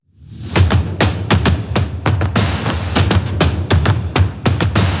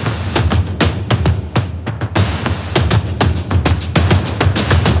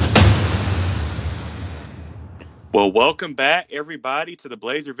Welcome back, everybody, to the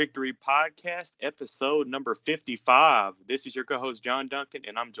Blazer Victory Podcast, episode number 55. This is your co-host, John Duncan,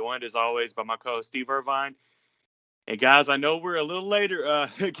 and I'm joined, as always, by my co-host, Steve Irvine. And, guys, I know we're a little later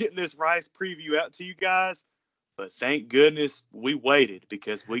getting this Rice preview out to you guys, but thank goodness we waited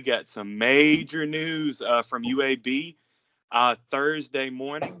because we got some major news from UAB Thursday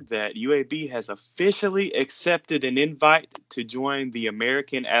morning that UAB has officially accepted an invite to join the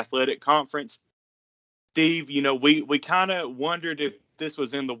American Athletic Conference. Steve, we kind of wondered if this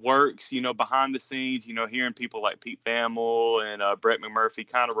was in the works, behind the scenes, hearing people like Pete Thamel and Brett McMurphy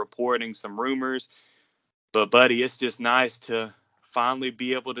kind of reporting some rumors. But, buddy, it's just nice to finally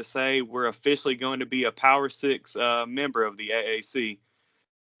be able to say we're officially going to be a Power Six member of the AAC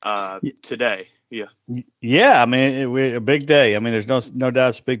today. Yeah. Yeah, I mean, a big day. I mean, there's no doubt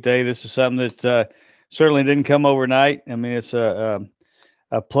it's a big day. This is something that certainly didn't come overnight. I mean, it's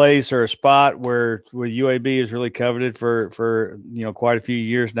a place or a spot where UAB is really coveted for quite a few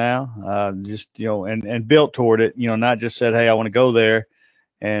years now. And built toward it. Not just said, hey, I want to go there,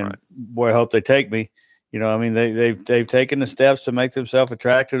 and right. Boy, I hope they take me. I mean, they've taken the steps to make themselves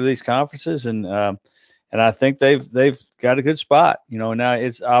attractive to these conferences, and I think they've got a good spot. Now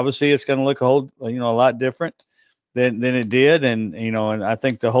it's obviously it's going to look a lot different than it did, and I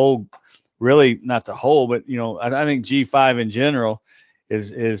think the whole, really not the whole, but I think G5 in general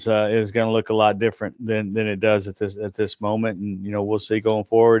is going to look a lot different than it does at this moment, and we'll see going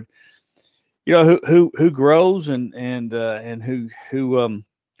forward. Who grows and who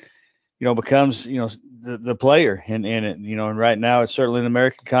becomes the player in it. And right now it's certainly an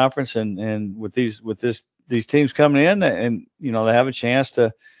American Conference, and with these teams coming in, and they have a chance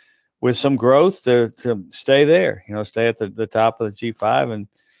to, with some growth, to stay there. Stay at the top of the G5, and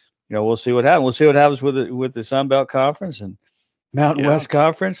we'll see what happens. We'll see what happens with the Sun Belt Conference and Mountain West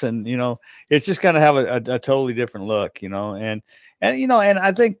Conference, and it's just going to have a totally different look. And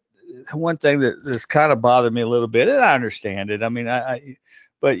I think one thing that's kind of bothered me a little bit, and I understand it. I mean,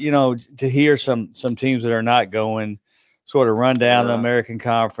 but to hear some teams that are not going sort of run down the American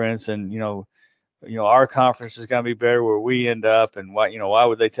Conference, and our conference is going to be better where we end up, and why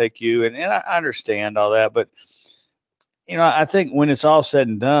would they take you? And I understand all that, but I think when it's all said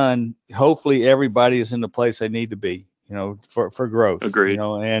and done, hopefully everybody is in the place they need to be, for growth. Agreed.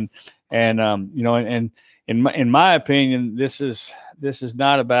 And in my opinion, this is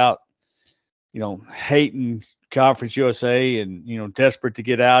not about hating Conference USA and desperate to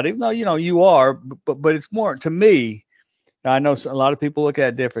get out, even though you are, but it's more, to me. I know a lot of people look at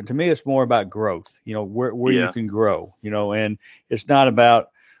it different. To me, it's more about growth. Where you can grow. And it's not about,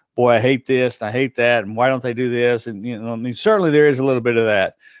 boy, I hate this and I hate that, and why don't they do this? And I mean, certainly there is a little bit of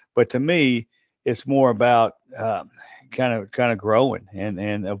that, but to me, it's more about kind of growing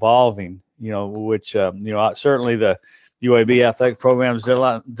and evolving. Which certainly the UAB athletic program has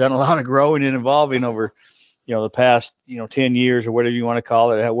done a lot of growing and evolving over the past 10 years or whatever you want to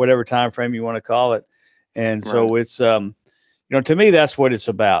call it, whatever time frame you want to call it. And so it's to me, that's what it's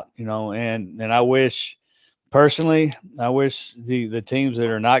about. And I wish personally, the teams that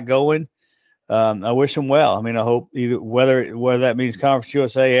are not going, I wish them well. I mean, I hope whether that means Conference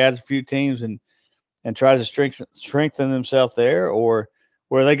USA adds a few teams and tries to strengthen themselves there, or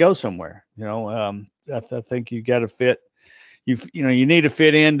where they go somewhere. I think you got to fit. You need to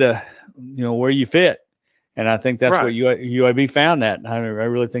fit into where you fit, and I think that's what UAB found. That I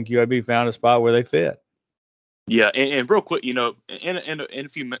really think UAB found a spot where they fit. Yeah, and real quick, in a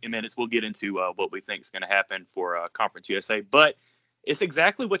few minutes we'll get into what we think is going to happen for Conference USA, but it's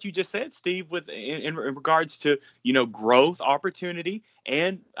exactly what you just said, Steve, with in regards to growth opportunity,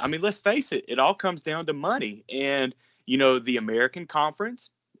 and I mean, let's face it, it all comes down to money, and the American Conference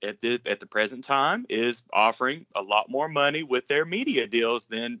at the present time is offering a lot more money with their media deals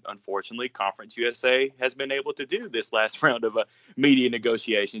than, unfortunately, Conference USA has been able to do this last round of media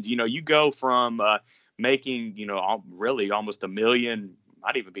negotiations. You go from making, really almost $1 million,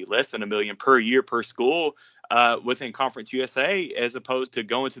 might even be less than $1 million per year per school within Conference USA, as opposed to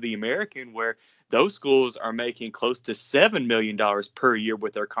going to the American, where those schools are making close to $7 million per year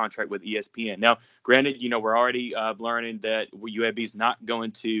with their contract with ESPN. Now, granted, we're already learning that UAB is not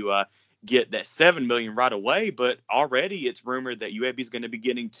going to get that $7 million right away, but already it's rumored that UAB is going to be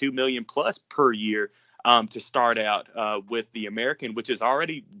getting $2 million plus per year to start out with the American, which is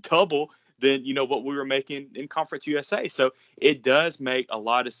already double than what we were making in Conference USA. So it does make a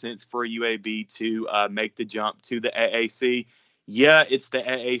lot of sense for UAB to make the jump to the AAC. Yeah, it's the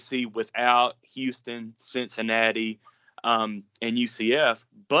AAC without Houston, Cincinnati, and UCF,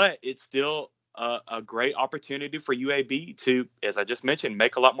 but it's still a great opportunity for UAB to, as I just mentioned,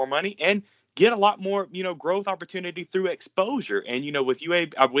 make a lot more money and get a lot more, growth opportunity through exposure. And, with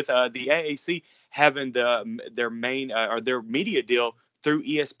the AAC having their main or their media deal through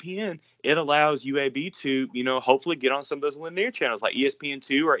ESPN, it allows UAB to, hopefully get on some of those linear channels like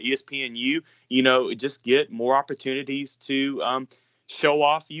ESPN2 or ESPNU, just get more opportunities to show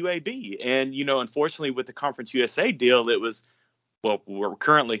off UAB. And, unfortunately with the Conference USA deal, it was, well, we're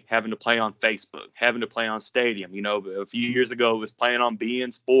currently having to play on Facebook, having to play on Stadium. A few years ago, it was playing on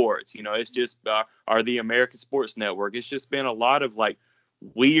beIN Sports. It's just or the American Sports Network. It's just been a lot of like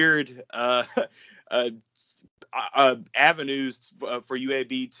weird avenues for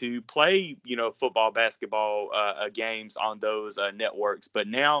UAB to play, football, basketball games on those networks. But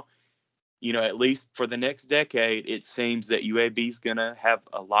now, at least for the next decade, it seems that UAB is going to have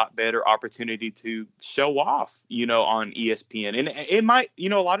a lot better opportunity to show off, on ESPN. And it might, a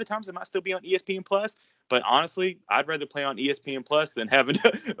lot of times it might still be on ESPN Plus. But honestly, I'd rather play on ESPN Plus than having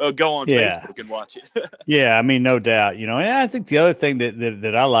to go on Facebook and watch it. Yeah, I mean, no doubt. And I think the other thing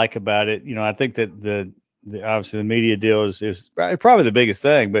that I like about it, I think that the obviously the media deal is probably the biggest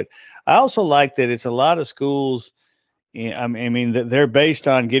thing. But I also like that it's a lot of schools. I mean, they're based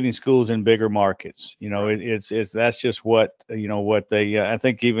on getting schools in bigger markets. It's that's just what they. I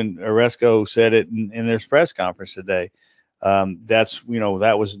think even Oresco said it in their press conference today. That's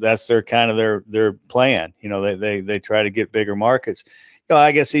their kind of their plan. They try to get bigger markets.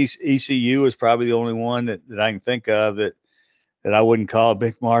 I guess ECU is probably the only one that I can think of that I wouldn't call a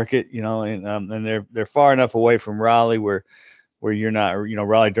big market. And they're far enough away from Raleigh where you're not.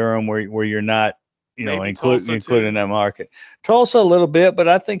 Raleigh Durham where you're not. Including that market. Tulsa a little bit, but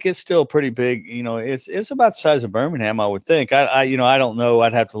I think it's still pretty big. It's about the size of Birmingham, I would think. I don't know.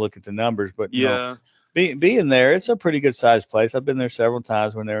 I'd have to look at the numbers, but being there, it's a pretty good sized place. I've been there several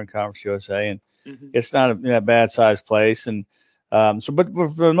times when they're in Conference USA, and it's not a bad sized place. And but for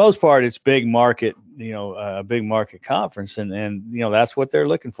the most part, it's big market. A big market conference, and that's what they're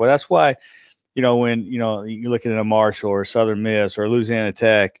looking for. That's why, when you're looking at a Marshall or Southern Miss or Louisiana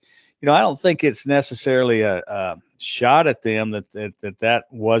Tech. I don't think it's necessarily a shot at them that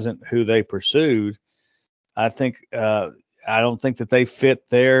wasn't who they pursued. I think I don't think that they fit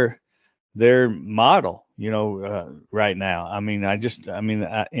their model, right now. I mean,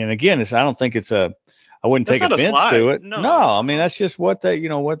 and again, I don't think it's I wouldn't take offense to it. No, I mean that's just what they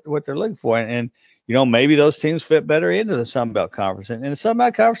what they're looking for, and maybe those teams fit better into the Sun Belt Conference, and the Sun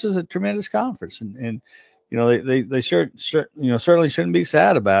Belt Conference is a tremendous conference, and they certainly shouldn't be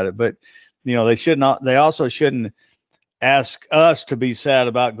sad about it, but they should not. They also shouldn't ask us to be sad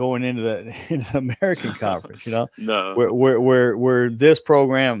about going into the American Conference. No, where this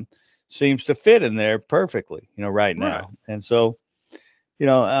program seems to fit in there perfectly. Right now, right. And so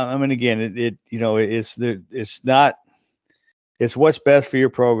I mean, again, it's what's best for your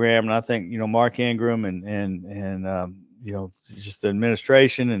program, and I think Mark Ingram and just the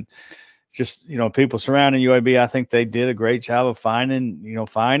administration and just people surrounding UAB, I think they did a great job of finding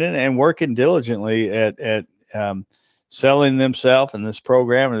and working diligently at selling themselves and this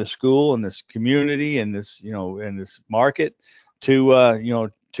program and this school and this community and this and this market to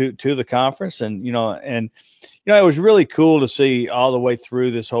to the conference. And it was really cool to see all the way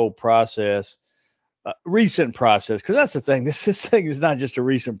through this whole process, recent process, because that's the thing. This thing is not just a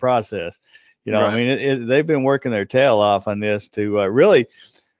recent process. Right. I mean, they've been working their tail off on this to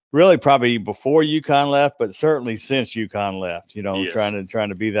really probably before UConn left, but certainly since UConn left, yes. trying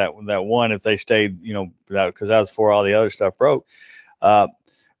to be that one if they stayed, because that was before all the other stuff broke. But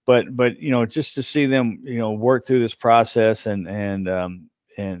just to see them, work through this process and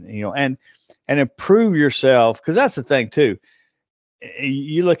improve yourself, because that's the thing too.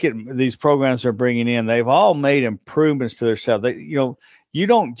 You look at these programs they're bringing in; they've all made improvements to themselves. You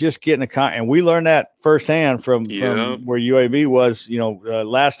don't just get in and we learned that firsthand from where UAB was,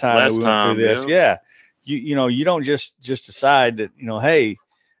 last time we went through this. Yeah. You don't just decide that, hey,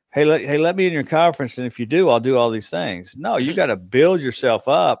 let me in your conference. And if you do, I'll do all these things. No, you got to build yourself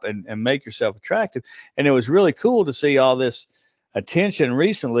up and make yourself attractive. And it was really cool to see all this attention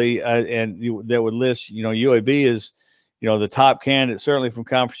recently. That would list, UAB is, the top candidate, certainly from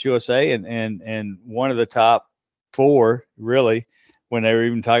Conference USA and one of the top 4 really, when they were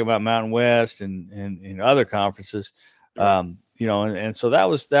even talking about Mountain West and other conferences, and so that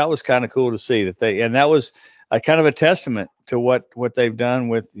was kind of cool to see that was a kind of a testament to what they've done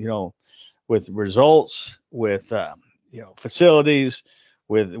with results, with facilities,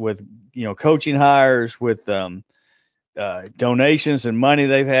 with coaching hires, with donations and money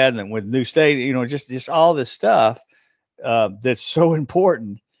they've had, and with new state, just all this stuff that's so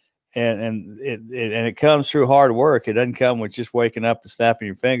important. it comes through hard work. It doesn't come with just waking up and snapping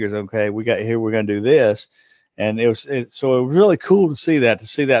your fingers. Okay, we're going to do this. And so it was really cool to see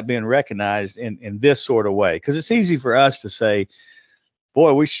that being recognized in this sort of way. Cause it's easy for us to say,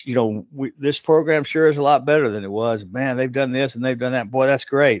 boy, this program sure is a lot better than it was. Man, they've done this and they've done that. Boy, that's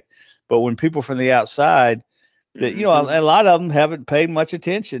great. But when people from the outside that, a lot of them haven't paid much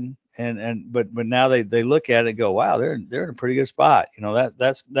attention. But now they look at it and go, wow, they're in a pretty good spot.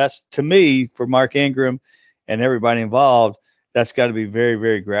 That's to me, for Mark Ingram and everybody involved, that's got to be very,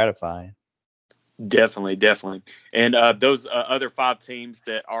 very gratifying. Definitely. And those other 5 teams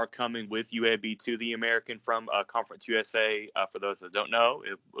that are coming with UAB to the American from Conference USA, for those that don't know,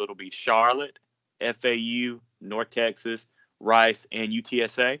 it'll be Charlotte, FAU, North Texas, Rice, and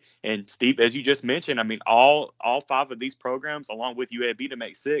UTSA. And Steve, as you just mentioned, I mean, all 5 of these programs, along with UAB to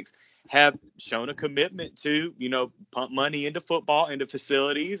make 6, have shown a commitment to, pump money into football, into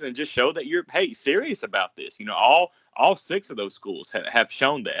facilities, and just show that you're, serious about this. All 6 of those schools have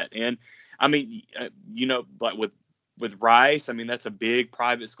shown that. And I mean, like with Rice, I mean, that's a big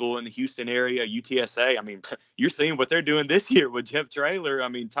private school in the Houston area. UTSA, I mean, you're seeing what they're doing this year with Jeff Traylor. I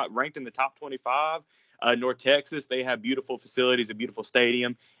mean, ranked in the top 25. North Texas, they have beautiful facilities, a beautiful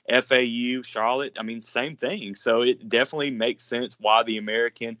stadium. FAU, Charlotte, I mean, same thing. So it definitely makes sense why the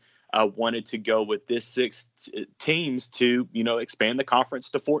American wanted to go with this 6 teams to, expand the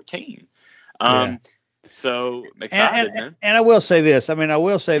conference to 14. So I'm excited, man. And I will say this. I mean, I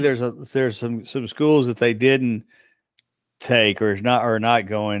will say there's some schools that they didn't take or are not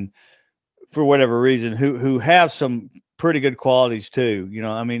going for whatever reason who have some pretty good qualities too.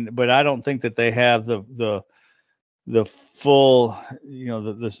 I mean, but I don't think that they have the full,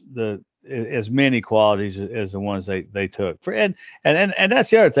 the as many qualities as the ones they took. And that's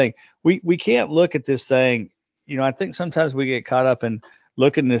the other thing. We can't look at this thing. I think sometimes we get caught up in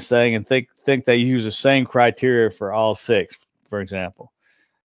look at this thing and think they use the same criteria for all 6, for example.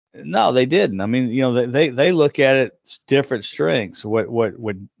 No, they didn't. I mean, they look at it different strengths,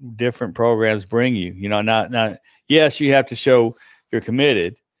 what different programs bring you. Not yes, you have to show you're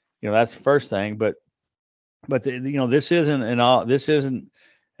committed. That's the first thing, but this isn't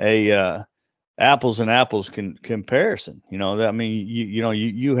a apples and apples comparison. I mean,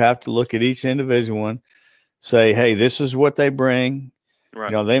 you have to look at each individual one, say, hey, this is what they bring.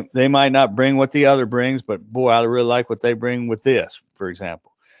 Right. They might not bring what the other brings, but boy, I really like what they bring with this, for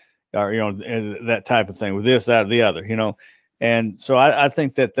example, or, that type of thing with this, that, or the other, And so I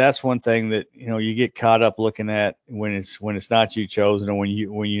think that's one thing that, you get caught up looking at when it's not you chosen or when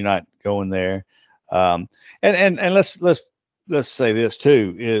you're not going there. And let's say this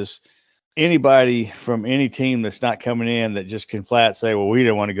too, is anybody from any team that's not coming in that just can flat say, well, we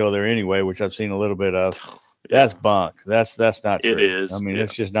didn't want to go there anyway, which I've seen a little bit of. That's bunk. That's not true. It is. I mean,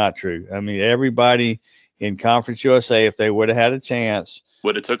 it's just not true. I mean, everybody in Conference USA, if they would have had a chance,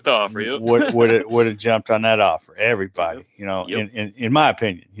 would have took the offer. Yep. would have jumped on that offer. Everybody, in my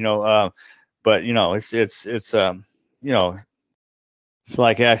opinion, but it's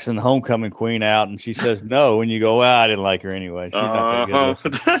like asking the homecoming queen out and she says no, and you go, well, I didn't like her anyway. She's not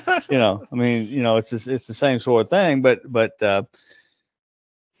that good. I mean, it's the same sort of thing, but.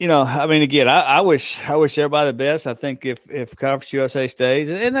 I mean, again, I wish everybody the best. I think if Conference USA stays,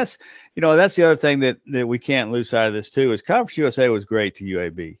 and that's, that's the other thing that we can't lose sight of this too, is Conference USA was great to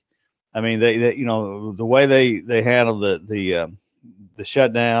UAB. I mean, they the way they handled the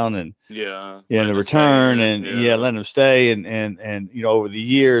shutdown and the return and letting them stay and over the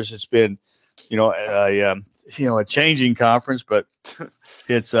years it's been, a changing conference, but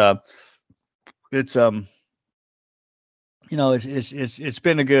it's it's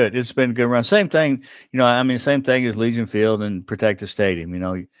been a good run. Same thing, same thing as Legion Field and Protective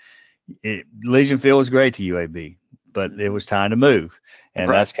Stadium. Legion Field was great to UAB, but it was time to move, and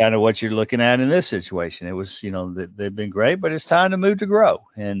right. That's kind of what you're looking at in this situation. It was, they've been great, but it's time to move to grow,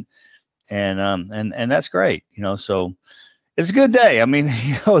 and that's great. So it's a good day. I mean,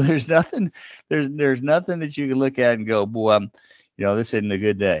 there's nothing that you can look at and go, boy, this isn't a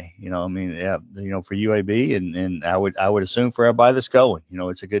good day. For UAB and I would assume for everybody that's going,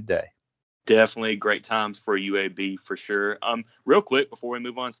 it's a good day. Definitely great times for UAB for sure. Real quick before we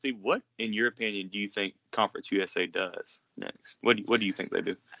move on, Steve, what in your opinion do you think Conference USA does next? What do you think they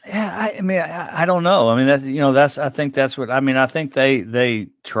do? Yeah, I don't know. I mean, I think that's what I think they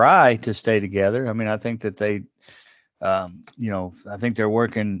try to stay together. I mean, I think that they I think they're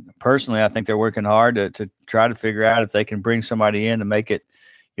working hard to try to figure out if they can bring somebody in to make it,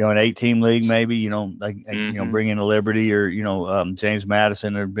 an 8-team league, maybe, bring in a Liberty or, James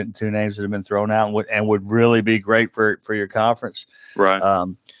Madison. There have been 2 names that have been thrown out and would really be great for your conference. Right.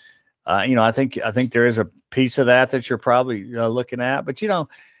 I think there is a piece of that you're probably looking at, but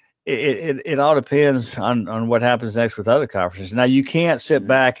it all depends on what happens next with other conferences. Now you can't sit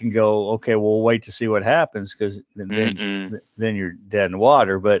back and go, okay, we'll wait to see what happens, because then you're dead in the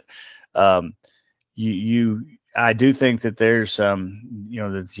water. But I do think that there's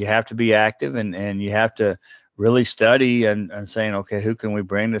that you have to be active, and you have to really study and saying, okay, who can we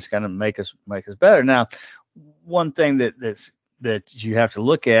bring that's going to make us better. Now, one thing that you have to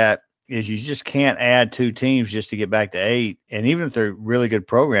look at is you just can't add 2 teams just to get back to 8. And even if they're really good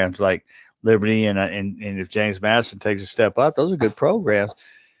programs like Liberty and if James Madison takes a step up, those are good programs.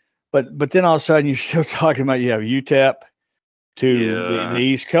 But then all of a sudden you're still talking about, you have UTEP to the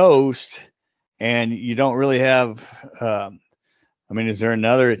East Coast, and you don't really have. Is there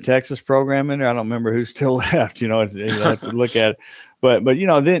another Texas program in there? I don't remember who's still left. You have to look at it. But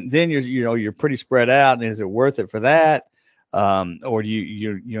then you're pretty spread out, and is it worth it for that? Or do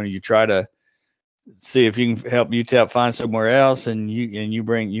you try to see if you can help UTEP find somewhere else, and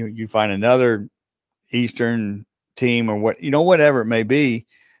you find another Eastern team, or whatever it may be.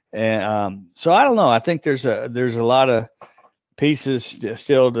 And so I don't know. I think there's a lot of pieces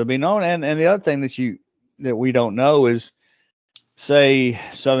still to be known. And the other thing that we don't know is, say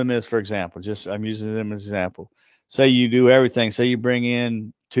Southern Miss, for example, I'm using them as an example. Say you do everything. Say you bring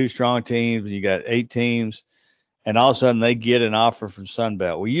in 2 strong teams, and you got 8 teams. And all of a sudden they get an offer from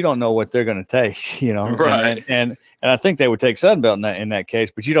Sunbelt. Well, you don't know what they're going to take, Right. And I think they would take Sunbelt in that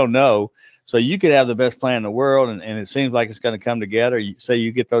case, but you don't know. So you could have the best plan in the world, and it seems like it's going to come together. Say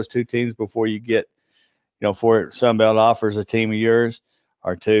you get those 2 teams before you get, for Sunbelt offers a team of yours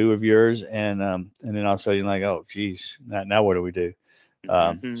or 2 of yours, and then all of a sudden you're like, oh, geez, now what do we do?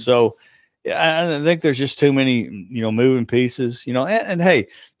 So I think there's just too many, moving pieces, and hey,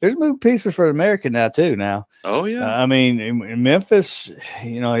 there's moving pieces for American now too. Now, oh yeah, in Memphis,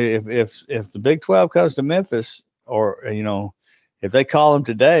 if the Big 12 comes to Memphis, or if they call them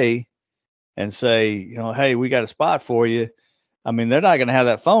today and say, hey, we got a spot for you, they're not going to have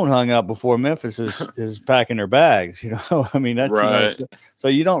that phone hung up before Memphis is packing their bags. That's right. So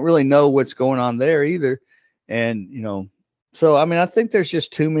you don't really know what's going on there either, and so I think there's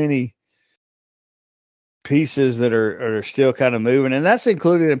just too many pieces that are still kind of moving, and that's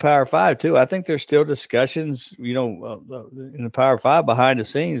included in Power 5 too. I think there's still discussions, in the Power 5 behind the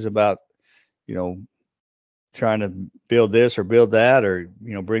scenes about, trying to build this or build that, or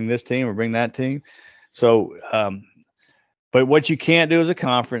bring this team or bring that team. So, but what you can't do as a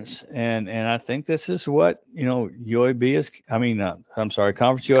conference, and I think this is what UAB is.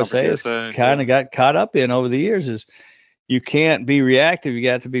 Conference USA has kind of got caught up in over the years. Is you can't be reactive; you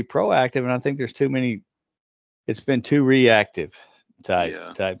got to be proactive, and I think there's too many. It's been too reactive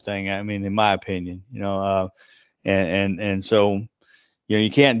type thing. In my opinion, and so,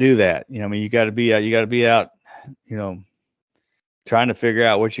 you can't do that. You got to be out, trying to figure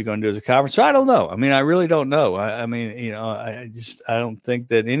out what you're going to do as a conference. So I don't know. I really don't know. I don't think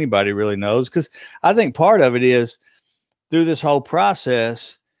that anybody really knows, because I think part of it is through this whole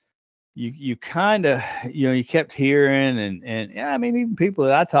process, you kind of, you kept hearing and even people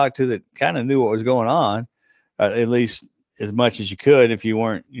that I talked to that kind of knew what was going on. At least as much as you could, if you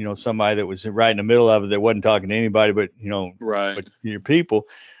weren't, somebody that was right in the middle of it that wasn't talking to anybody but, right. but your people,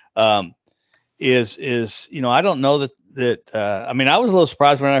 is I don't know that I was a little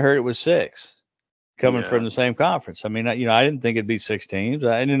surprised when I heard it was 6 coming from the same conference. I didn't think it'd be 6 teams.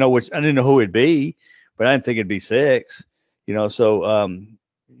 I didn't know who it'd be, but I didn't think it'd be 6. So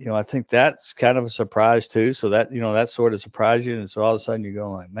I think that's kind of a surprise too. So that that sort of surprised you, and so all of a sudden you're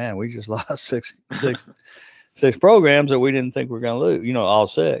going like, man, we just lost six programs that we didn't think we were going to lose, all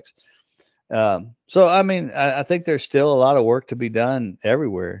 6. So, I think there's still a lot of work to be done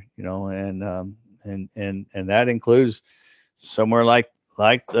everywhere, and that includes somewhere like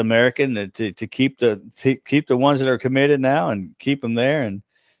the American to keep the ones that are committed now and keep them there, and,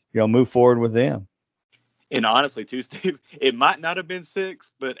 move forward with them. And honestly, too, Steve, it might not have been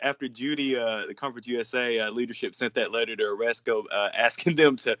 6, but after Judy, the Conference USA leadership sent that letter to Oresco asking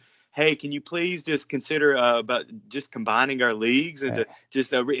them to, hey, can you please just consider about just combining our leagues, and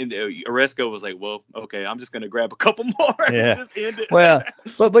just Oresco was like, well, okay, I'm just going to grab a couple more and just end it. Well,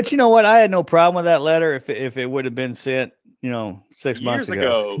 but you know what? I had no problem with that letter if it would have been sent, 6 months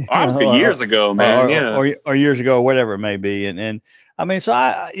ago. Years ago, man. Or years ago, or whatever it may be. And so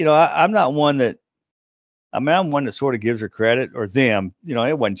I'm not one that. I'm one that sort of gives her credit, or them.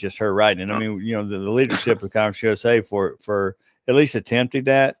 It wasn't just her writing it. The leadership of Conference USA for at least attempting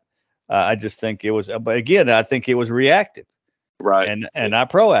that. I just think it was, but again, I think it was reactive, right? And not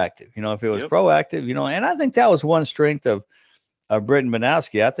proactive. If it was proactive, and I think that was one strength of Britton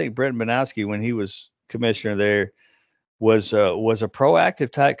Banowski. I think Britton Banowski, when he was commissioner there, was a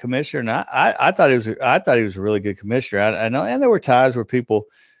proactive type commissioner, and I thought he was a really good commissioner. I know, and there were times where people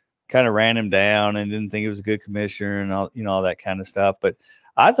kind of ran him down and didn't think he was a good commissioner and all that kind of stuff. But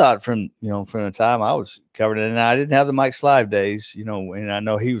I thought from the time I was covering it, and I didn't have the Mike Slive days, and I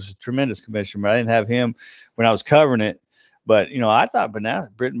know he was a tremendous commissioner, but I didn't have him when I was covering it. But I thought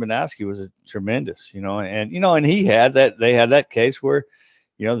Britton Banowski was a tremendous, and he had that. They had that case where,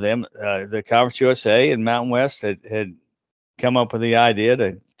 the Conference USA and Mountain West had come up with the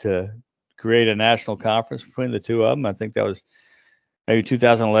idea to create a national conference between the two of them. I think that was maybe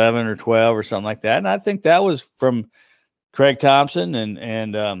 2011 or 12 or something like that. And I think that was from Craig Thompson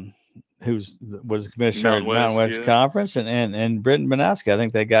and who was the commissioner at Mountain West Conference and Britton Banowski. I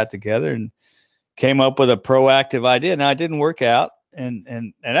think they got together and came up with a proactive idea. Now it didn't work out,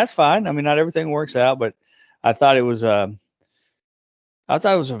 and that's fine. I mean, not everything works out, but I thought it was a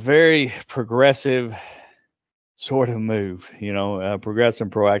very progressive sort of move, progressive,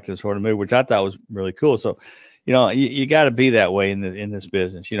 proactive sort of move, which I thought was really cool. So, you got to be that way in this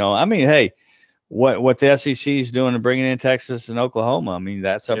business. I mean, hey, what the SEC is doing and bringing in Texas and Oklahoma, I mean,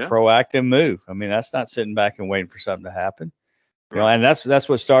 that's a proactive move. I mean, that's not sitting back and waiting for something to happen. And that's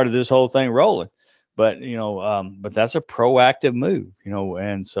what started this whole thing rolling. But but that's a proactive move.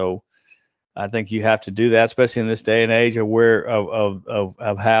 And so I think you have to do that, especially in this day and age, aware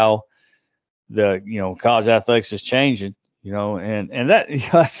of how the college athletics is changing, and that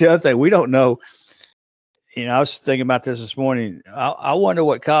that's the other thing we don't know. I was thinking about this morning. I wonder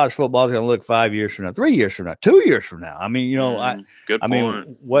what college football is going to look 5 years from now, 3 years from now, 2 years from now. I mean, good point.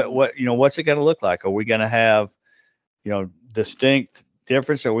 mean, what's it going to look like? Are we going to have distinct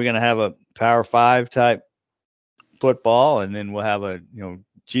difference? Are we going to have a Power 5 type football, and then we'll have a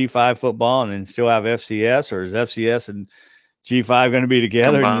G5 football, and then still have FCS, or is FCS and G5 going to be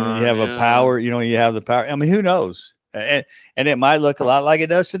together? Combined, and you have a power, you have the power. I mean, who knows? And it might look a lot like it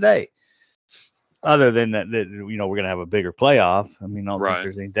does today. Other than that, we're going to have a bigger playoff. I mean, I don't think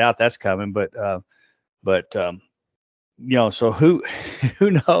there's any doubt that's coming. But so who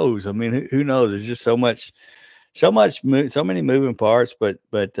knows? I mean, who knows? There's just so many moving parts. But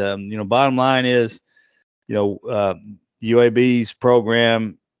bottom line is, UAB's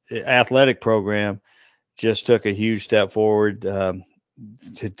program, athletic program, just took a huge step forward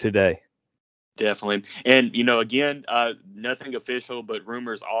today. Definitely. And, again, nothing official, but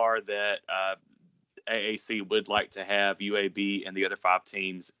rumors are that AAC would like to have UAB and the other 5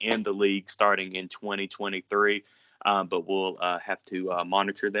 teams in the league starting in 2023. But we'll have to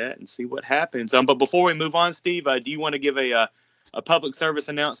monitor that and see what happens. But before we move on, Steve, do you want to give a public service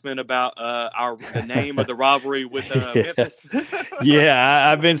announcement about the name of the rivalry with Memphis? Yeah,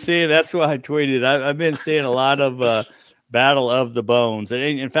 I've been seeing. That's why I tweeted. I've been seeing a lot of Battle of the Bones. And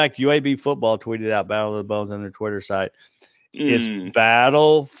in fact, UAB football tweeted out Battle of the Bones on their Twitter site. It's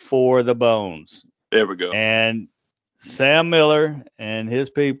Battle for the Bones. There we go. And Sam Miller and his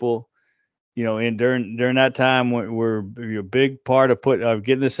people, during that time, were a big part of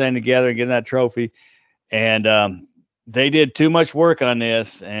getting this thing together and getting that trophy. And they did too much work on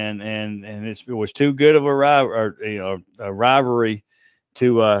this, and it was too good of a rivalry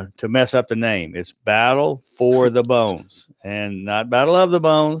to mess up the name. It's Battle for the Bones, and not Battle of the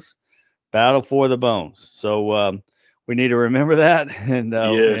Bones, Battle for the Bones. So we need to remember that, and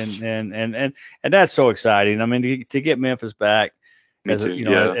yes. and that's so exciting. I mean, to get Memphis back, on the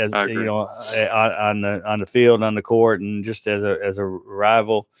field, on the court, and just as a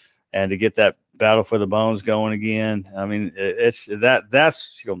rival, and to get that Battle for the Bones going again. I mean, that's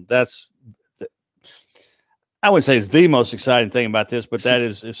I wouldn't say it's the most exciting thing about this, but that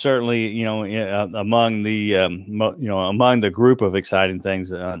is certainly among the group of exciting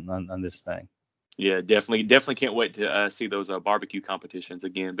things on this thing. Yeah, definitely can't wait to see those barbecue competitions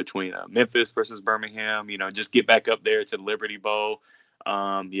again between Memphis versus Birmingham. Just get back up there to the Liberty Bowl.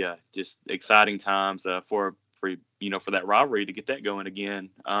 Just exciting times for that rivalry to get that going again.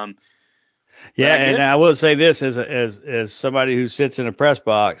 And I will say this as somebody who sits in a press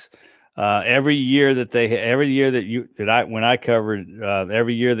box, every year that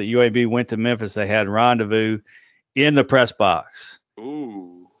UAB went to Memphis, they had rendezvous in the press box.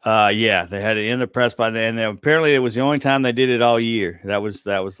 Ooh. They had it in the press box, and apparently it was the only time they did it all year. That was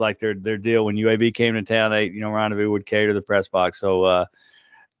like their deal. When UAB came to town, they rendezvous would cater the press box. So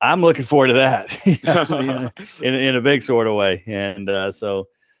I'm looking forward to that in a big sort of way, and so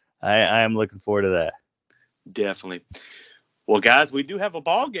I am looking forward to that. Definitely. Well, guys, we do have a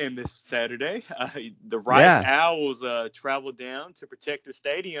ball game this Saturday. The Rice Owls travel down to Protective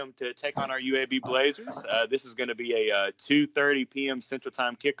Stadium to take on our UAB Blazers. This is going to be a 2:30 p.m. Central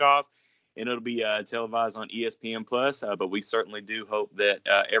Time kickoff, and it'll be televised on ESPN Plus. But we certainly do hope that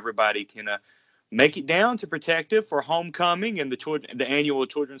everybody can make it down to Protective for homecoming and the annual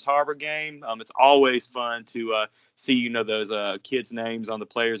Children's Harbor game. It's always fun to see, those kids' names on the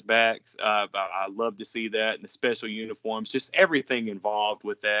players' backs. I love to see that, and the special uniforms, just everything involved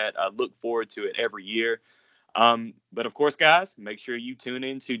with that. I look forward to it every year. But of course, guys, make sure you tune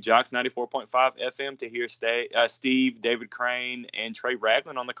in to Jocks 94.5 FM to hear Steve, David Crane, and Trey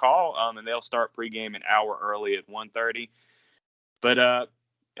Ragland on the call. And they'll start pregame an hour early at 1:30. But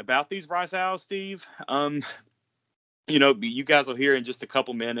about these Rice Owls, Steve, you guys will hear in just a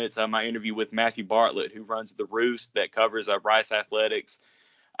couple minutes my interview with Matthew Bartlett, who runs the Roost that covers Rice athletics.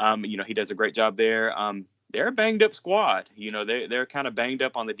 He does a great job there. They're a banged up squad. They're kind of banged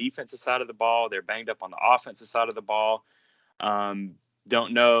up on the defensive side of the ball. They're banged up on the offensive side of the ball.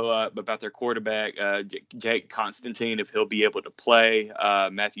 Don't know about their quarterback, Jake Constantine, if he'll be able to play.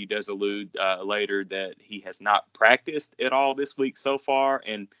 Matthew does allude later that he has not practiced at all this week so far.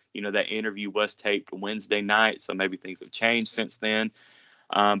 And, that interview was taped Wednesday night, so maybe things have changed since then.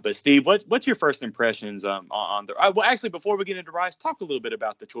 But Steve, what's your first impressions on the? Well, actually, before we get into Rice, talk a little bit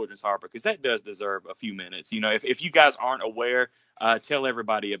about the Children's Harbor, because that does deserve a few minutes. If you guys aren't aware, tell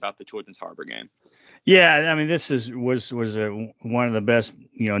everybody about the Children's Harbor game. Yeah, I mean, this was one of the best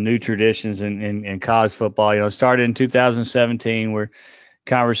new traditions in college football. It started in 2017, where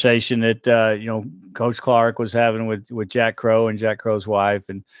conversation that Coach Clark was having with Jack Crow and Jack Crow's wife,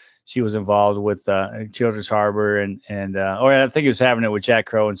 and she was involved with Children's Harbor, and or I think he was having it with Jack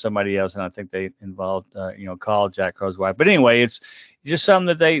Crow and somebody else, and I think they involved called Jack Crow's wife. But anyway, it's just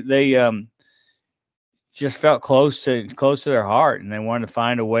something that they just felt close to their heart, and they wanted to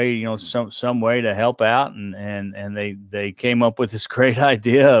find a way, some way to help out, and they came up with this great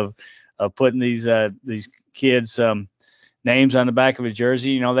idea of putting these kids names on the back of a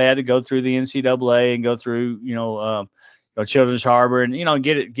jersey. They had to go through the NCAA and go through Children's Harbor, and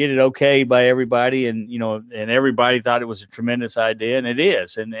get it okay by everybody, and and everybody thought it was a tremendous idea, and it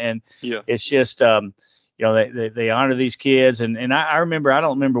is, and yeah. It's just they honor these kids, and I remember, I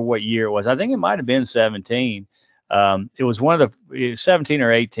don't remember what year it was. I think it might have been 17. It was one of the 17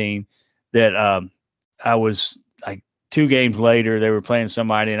 or 18 that I was like 2 games later. They were playing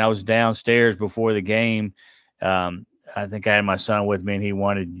somebody, and I was downstairs before the game. I think I had my son with me, and he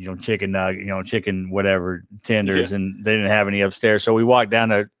wanted, chicken nugget, chicken whatever tenders, and they didn't have any upstairs. So we walked down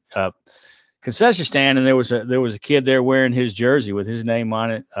to concession stand, and there was a kid there wearing his jersey with his name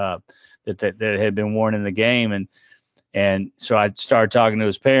on it that had been worn in the game, and so I started talking to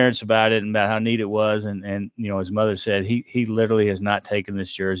his parents about it and about how neat it was, and his mother said he literally has not taken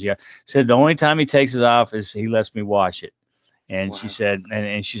this jersey. I said the only time he takes it off is he lets me wash it. And wow. She said,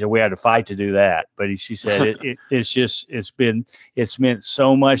 and she said, we had to fight to do that. But she said, it's meant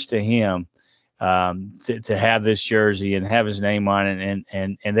so much to him to have this jersey and have his name on it.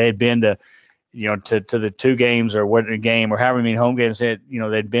 And they had been to the 2 games or what game or however many home games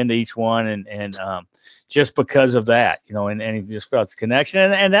they'd been to each one. And just because of that, and he just felt the connection.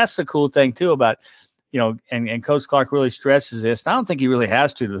 And that's the cool thing too about, and Coach Clark really stresses this. And I don't think he really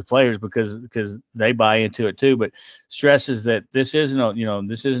has to the players because they buy into it too, but stresses that this isn't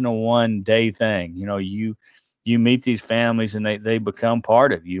a one day thing. You meet these families and they become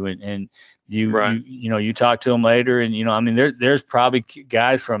part of you, and you, right. you talk to them later, and, there's probably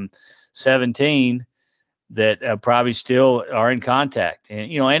guys from 17 that probably still are in contact, and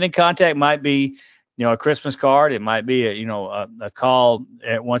in contact might be, a Christmas card. It might be a call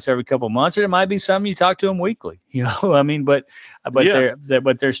at once every couple of months, or it might be something you talk to them weekly. But yeah.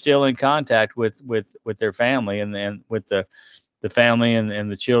 they're still in contact with their family, and with the family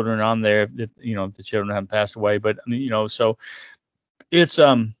and the children on there. If the children haven't passed away, but so it's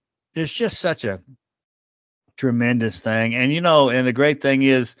just such a tremendous thing, and and the great thing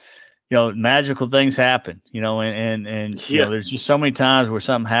is, magical things happen, and there's just so many times where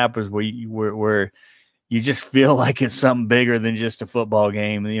something happens where you just feel like it's something bigger than just a football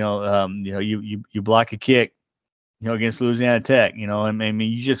game. You block a kick, against Louisiana Tech,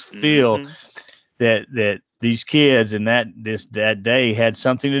 you just feel that these kids and that day had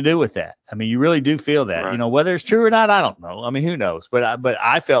something to do with that. You really do feel that, right. Whether it's true or not, I don't know. Who knows? But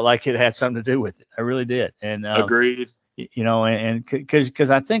I felt like it had something to do with it. I really did. And agreed. And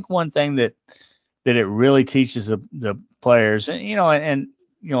because I think one thing that it really teaches the players, and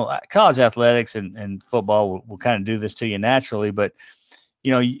college athletics and football will kind of do this to you naturally, but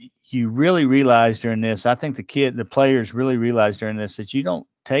you you really realize during this, I think the players really realize during this that you don't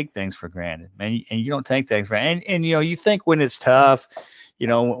take things for granted, man. And you don't take things for granted. And you think when it's tough,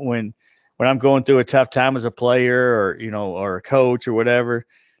 when I'm going through a tough time as a player or a coach or whatever,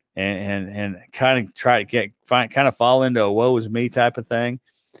 and kind of try to kind of fall into a woe is me type of thing.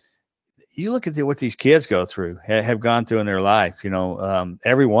 You look at what these kids go through, have gone through in their life,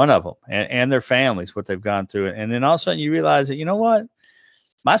 every one of them and their families, what they've gone through. And then all of a sudden you realize that, you know what,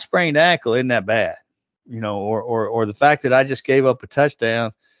 my sprained ankle isn't that bad, or the fact that I just gave up a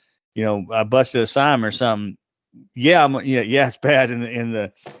touchdown, I busted a sign or something. Yeah, it's bad in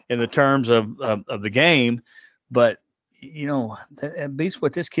the terms of the game, but that beats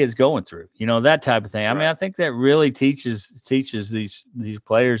what this kid's going through, that type of thing. I mean, I think that really teaches these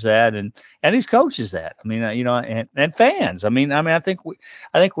players that, and these coaches that. I mean, and fans. I mean, I think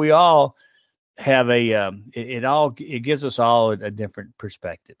we all have it gives us all a different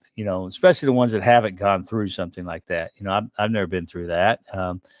perspective, especially the ones that haven't gone through something like that. I've never been through that.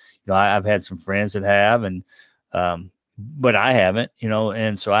 I've had some friends that have, and but I haven't,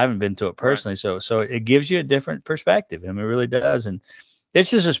 and so I haven't been through it personally. Right. So it gives you a different perspective. I mean, it really does. And it's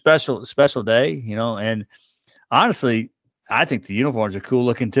just a special day, and honestly, I think the uniforms are cool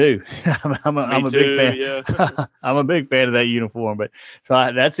looking too. I'm a big fan. Yeah. I'm a big fan of that uniform, but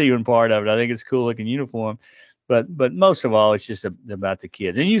that's even part of it. I think it's a cool looking uniform, but most of all, it's just about the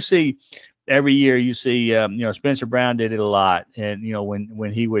kids. And you see every year, Spencer Brown did it a lot. And,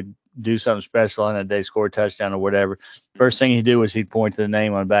 when he would do something special on that day, score a touchdown or whatever, first thing he'd do was he'd point to the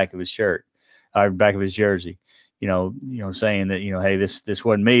name on the back of his shirt or back of his jersey, saying that, hey, this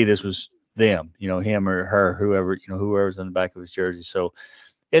wasn't me, this was them, him or her, whoever's on the back of his jersey. So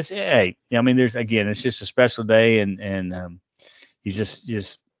it's, hey, I mean, it's just a special day, and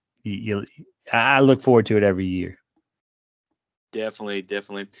I look forward to it every year.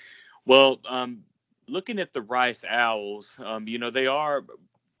 Definitely. Well, looking at the Rice Owls, they are,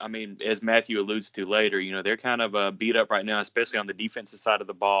 I mean, as Matthew alludes to later, they're kind of beat up right now, especially on the defensive side of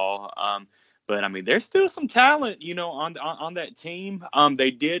the ball. But I mean, there's still some talent, on that team. They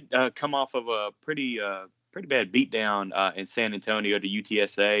did come off of a pretty bad beatdown in San Antonio to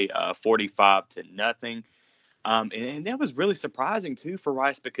UTSA, 45-0. And that was really surprising too for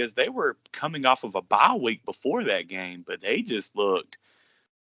Rice, because they were coming off of a bye week before that game, but they just looked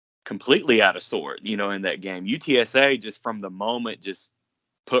completely out of sort, in that game. UTSA just from the moment just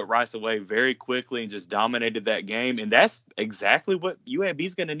put Rice away very quickly and just dominated that game. And that's exactly what UAB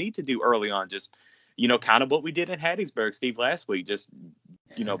is going to need to do early on. Just, kind of what we did in Hattiesburg, Steve, last week. Just,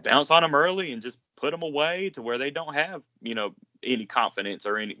 bounce on them early and just put them away to where they don't have, any confidence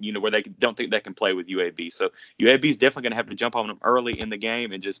or any, where they don't think they can play with UAB. So UAB is definitely going to have to jump on them early in the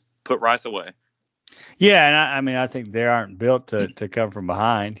game and just put Rice away. Yeah, and I think they aren't built to come from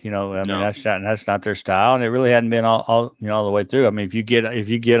behind. No. That's not their style, and it really hadn't been all the way through. I mean, if you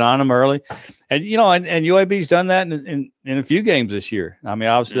get on them early, and and UAB's done that in a few games this year. I mean,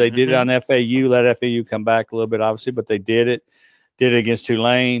 obviously they did it on FAU, let FAU come back a little bit, obviously, but they did it against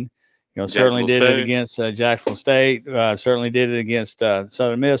Tulane. Certainly did it against Jacksonville State. Certainly did it against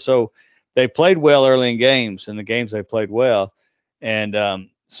Southern Miss. So they played well early in games, and the games they played well, and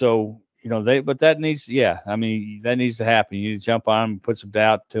so. But that needs to happen. You need to jump on them, put some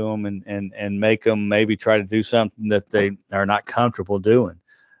doubt to them, and make them maybe try to do something that they are not comfortable doing,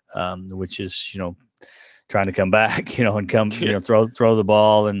 which is, trying to come back, and come, throw the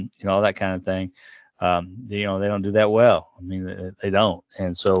ball and, all that kind of thing. They don't do that well. I mean, they don't.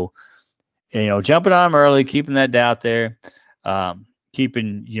 And so, jumping on them early, keeping that doubt there,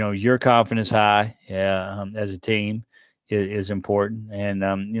 keeping, your confidence high as a team. Is important, and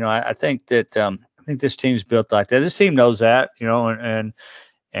I think that I think this team's built like that. This team knows that, and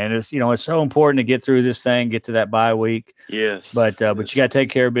it's it's so important to get through this thing, get to that bye week. Yes. But you got to take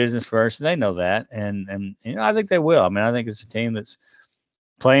care of business first, and they know that, and I think they will. I mean, I think it's a team that's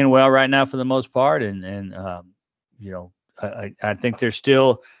playing well right now for the most part, and I think there's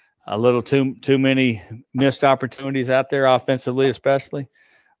still a little too many missed opportunities out there offensively, especially,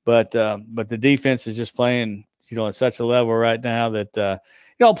 but the defense is just playing. At such a level right now that,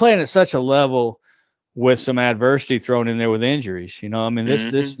 playing at such a level with some adversity thrown in there with injuries, I mean,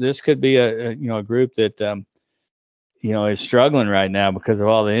 this could be a group that, is struggling right now because of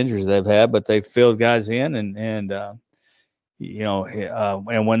all the injuries they've had, but they've filled guys in and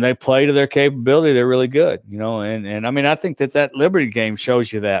when they play to their capability, they're really good, and I mean, I think that Liberty game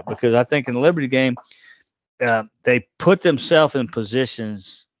shows you that, because I think in the Liberty game, they put themselves in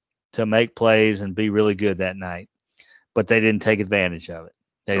positions to make plays and be really good that night, but they didn't take advantage of it.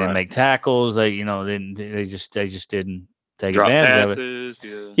 They didn't make tackles. They just didn't take Drop advantage passes,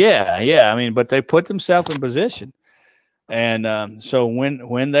 of it. Yeah. I mean, but they put themselves in position, and so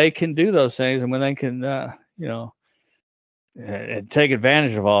when they can do those things, and when they can, take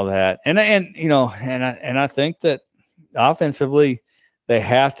advantage of all that, and I think that offensively, they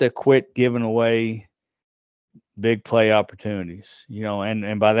have to quit giving away big play opportunities,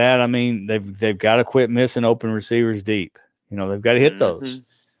 and by that I mean they've got to quit missing open receivers deep. They've got to hit those.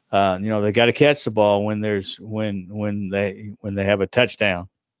 They got to catch the ball when they have a touchdown.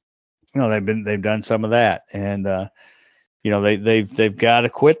 They've done some of that, and they've got to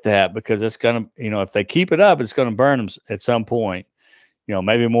quit that, because it's gonna, if they keep it up, it's gonna burn them at some point.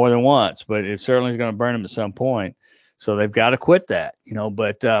 Maybe more than once, but it certainly is going to burn them at some point. So they've got to quit that.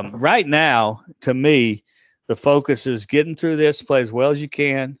 But right now, to me, the focus is getting through this, play as well as you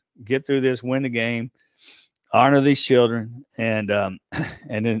can, get through this, win the game, honor these children, and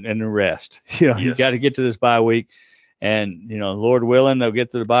then rest. You got to get to this bye week, and Lord willing, they'll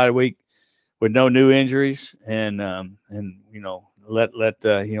get to the bye week with no new injuries, and let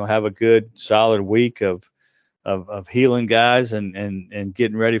have a good solid week of healing guys and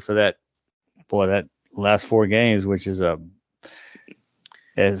getting ready for that last 4 games, which is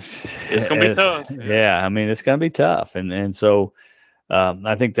it's gonna be tough. Yeah, I mean, it's gonna be tough, and so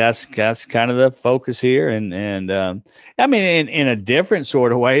I think that's kind of the focus here, and I mean, in a different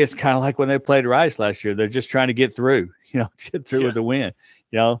sort of way, it's kind of like when they played Rice last year. They're just trying to get through, with the win.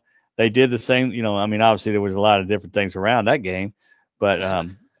 They did the same. I mean, obviously there was a lot of different things around that game, but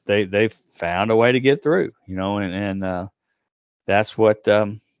they found a way to get through, and that's what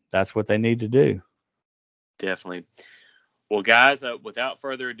they need to do. Definitely. Well, guys, without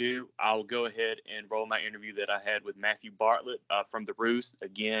further ado, I'll go ahead and roll my interview that I had with Matthew Bartlett from The Roost.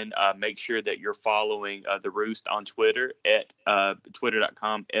 Again, make sure that you're following The Roost on Twitter at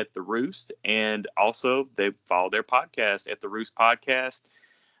twitter.com @The Roost. And also, they follow their podcast at The Roost Podcast.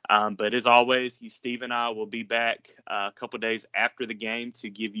 But as always, Steve and I will be back a couple days after the game to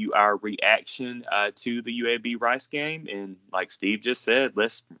give you our reaction to the UAB Rice game. And like Steve just said,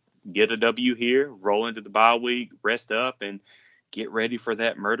 let's get a W here, roll into the bye week, rest up, and get ready for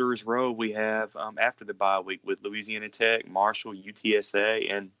that murderer's row we have after the bye week with Louisiana Tech, Marshall,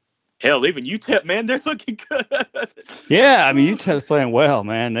 UTSA, and hell, even UTEP, man, they're looking good. Yeah, I mean, UTEP's playing well,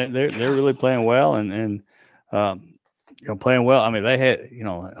 man. They're really playing well, and playing well. I mean, they had,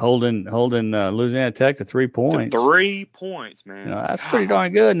 holding Louisiana Tech to 3 points. 3 points, man. That's pretty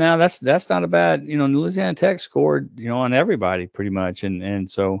darn good. Now that's not a bad. Louisiana Tech scored, on everybody pretty much, and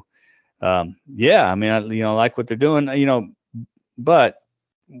so, yeah. I mean, I like what they're doing. But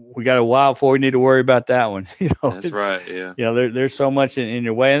we got a while before we need to worry about that one. That's right. Yeah. There's so much in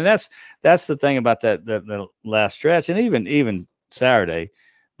your way, and that's the thing about the last stretch, and even Saturday,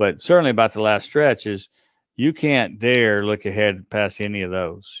 but certainly about the last stretch is, you can't dare look ahead past any of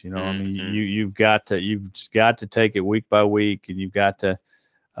those. I mean, you've got to take it week by week, and you've got to,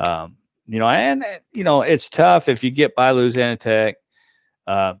 it's tough if you get by Louisiana Tech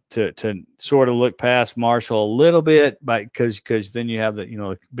to sort of look past Marshall a little bit, because then you have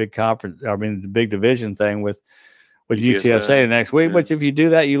the big conference. I mean, the big division thing with UTSA the next week. Yeah. But if you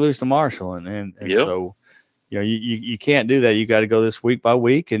do that, you lose to Marshall, and so you can't do that. You got to go this week by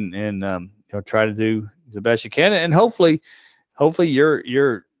week, and try to do the best you can, and hopefully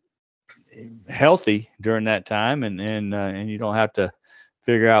you're healthy during that time, and you don't have to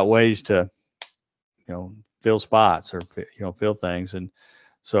figure out ways to fill spots or fill things, and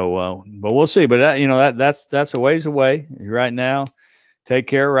so but we'll see. But that's a ways away right now. Take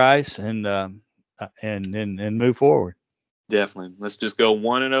care of Rice and move forward. Definitely. Let's just go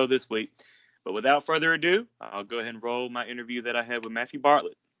 1-0 this week. But without further ado, I'll go ahead and roll my interview that I had with Matthew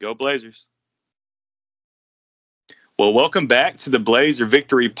Bartlett. Go Blazers. Well, welcome back to the Blazer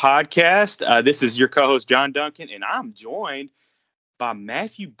Victory Podcast. This is your co-host, John Duncan, and I'm joined by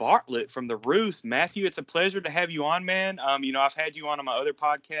Matthew Bartlett from The Roost. Matthew, it's a pleasure to have you on, man. I've had you on my other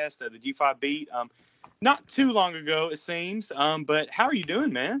podcast, the G5 Beat, not too long ago, it seems. But how are you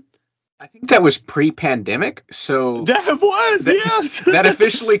doing, man? I think that was pre-pandemic, so that was, yeah. That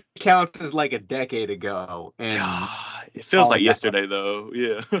officially counts as like a decade ago. And God, it feels like yesterday, though.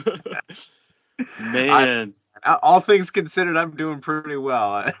 Yeah. Man. All things considered, I'm doing pretty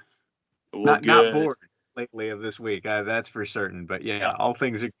well. Not bored lately of this week. That's for certain. But yeah, all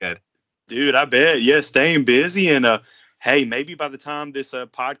things are good. Dude, I bet. Yeah, staying busy. And hey, maybe by the time this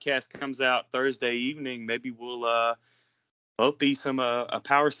podcast comes out Thursday evening, maybe we'll both be some a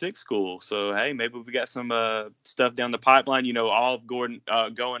Power 6 school. So hey, maybe we got some stuff down the pipeline. All of Gordon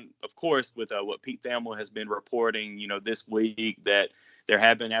going, of course, with what Pete Thamel has been reporting. This week that There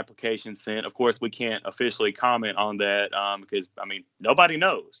have been applications sent. Of course, we can't officially comment on that because, I mean, nobody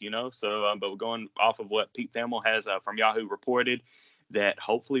knows, So, but we're going off of what Pete Thamel has from Yahoo reported, that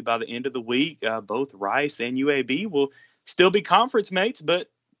hopefully by the end of the week, both Rice and UAB will still be conference mates, but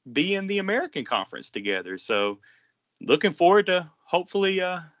be in the American Conference together. So looking forward to hopefully,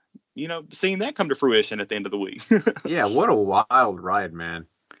 seeing that come to fruition at the end of the week. Yeah, what a wild ride, man.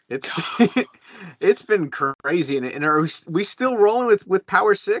 It's been crazy. And are we still rolling with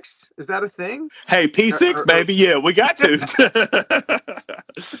Power 6? Is that a thing? Hey, P6, baby. Yeah, we got to.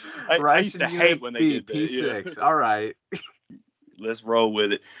 I used to hate when they did that. P6. Yeah. All right. Let's roll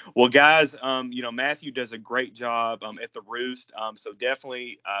with it. Well, guys, Matthew does a great job at the Roost. So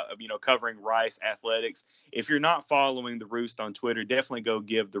definitely, covering Rice athletics. If you're not following the Roost on Twitter, definitely go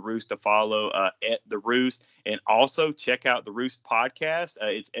give the Roost a follow at the Roost, and also check out the Roost podcast.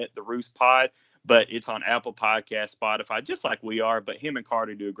 It's at the Roost Pod, but it's on Apple Podcasts, Spotify, just like we are. But him and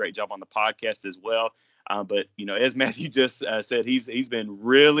Carter do a great job on the podcast as well. But as Matthew just said, he's been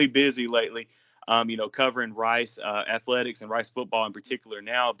really busy lately. Covering Rice athletics and Rice football in particular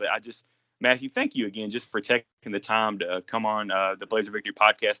now. But Matthew, thank you again just for taking the time to come on the Blazer Victory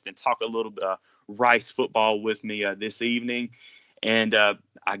podcast and talk a little bit Rice football with me this evening. And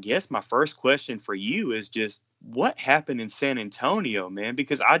I guess my first question for you is just what happened in San Antonio, man?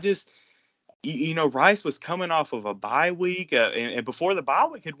 Because Rice was coming off of a bye week and before the bye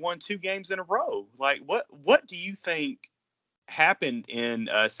week had won 2 games in a row. Like what do you think happened in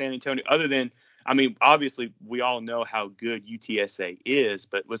San Antonio other than, I mean, obviously, we all know how good UTSA is,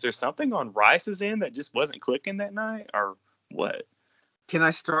 but was there something on Rice's end that just wasn't clicking that night, or what? Can I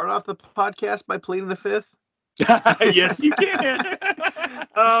start off the podcast by pleading the fifth? Yes, you can.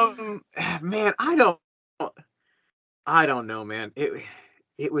 Man, I don't know, man.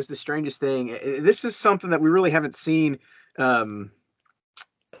 It was the strangest thing. This is something that we really haven't seen from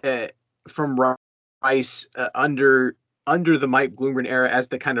Rice under the Mike Bloomgren era as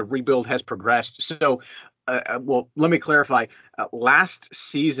the kind of rebuild has progressed. So, let me clarify. Last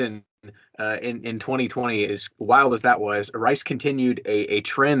season in 2020, as wild as that was, Rice continued a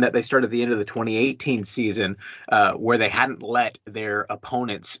trend that they started at the end of the 2018 season where they hadn't let their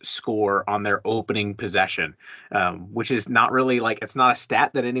opponents score on their opening possession, which is not really it's not a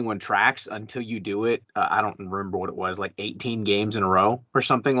stat that anyone tracks until you do it. I don't remember what it was, like 18 games in a row or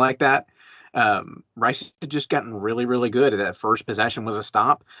something like that. Rice had just gotten really, really good. That first possession was a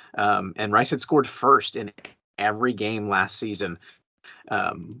stop. And Rice had scored first in every game last season,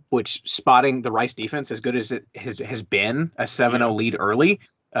 which spotting the Rice defense as good as it has been, a 7-0 lead early,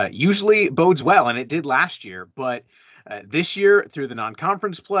 usually bodes well. And it did last year. But this year, through the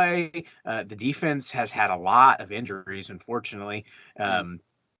non-conference play, the defense has had a lot of injuries, unfortunately.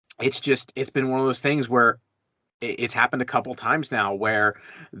 It's been one of those things where it's happened a couple times now where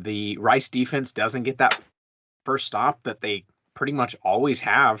the Rice defense doesn't get that first stop that they pretty much always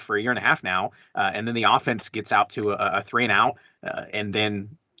have for a year and a half now. And then the offense gets out to a 3-and-out and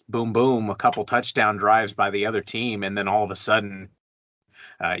then boom, boom, a couple touchdown drives by the other team. And then all of a sudden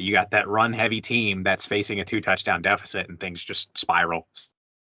you got that run heavy team that's facing a 2-touchdown deficit and things just spiral.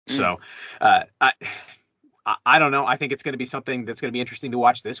 So I don't know. I think it's going to be something that's going to be interesting to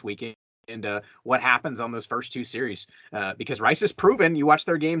watch this weekend. And what happens on those first 2 series, because Rice has proven. You watch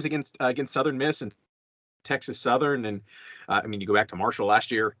their games against Southern Miss and Texas Southern, and you go back to Marshall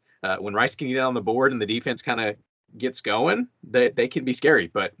last year. When Rice can get on the board and the defense kind of gets going, they can be scary.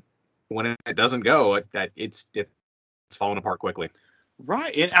 But when it doesn't go, it's falling apart quickly.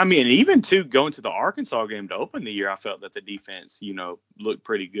 Right. And even going to the Arkansas game to open the year, I felt that the defense, looked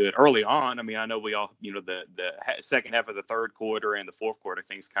pretty good early on. I know we all, the second half of the third quarter and the fourth quarter,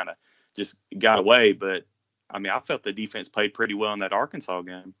 things kind of just got away. But I felt the defense played pretty well in that Arkansas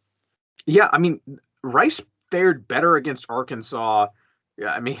game. Yeah. Rice fared better against Arkansas.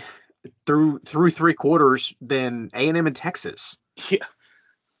 Yeah. Through 3 quarters than A&M and Texas. Yeah.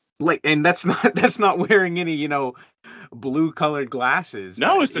 And that's not wearing any, blue colored glasses.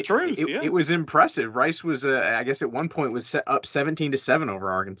 No, it's the truth. It was impressive. Rice was, I guess at one point was set up 17-7 over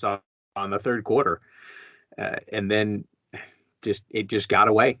Arkansas on the third quarter. And then it just got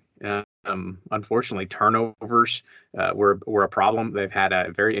away. Unfortunately, turnovers were a problem. They've had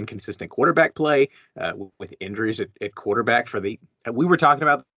a very inconsistent quarterback play with injuries at quarterback we were talking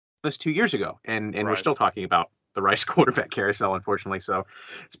about this 2 years ago and right. We're still talking about the Rice quarterback carousel, unfortunately. So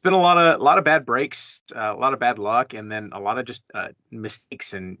it's been a lot of bad breaks, a lot of bad luck, and then a lot of just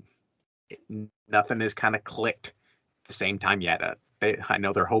mistakes, and nothing has kind of clicked at the same time yet. I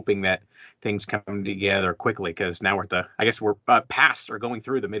know they're hoping that things come together quickly because now we're past or going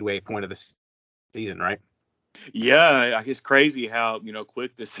through the midway point of the season, right? Yeah, it's crazy how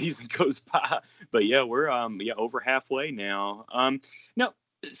quick the season goes by. But yeah, we're over halfway now. Now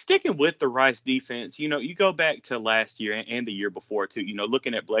sticking with the Rice defense, you go back to last year and the year before too.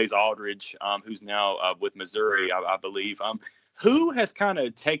 Looking at Blaze Aldridge, who's now with Missouri, I believe. Who has kind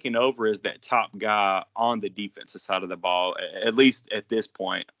of taken over as that top guy on the defensive side of the ball, at least at this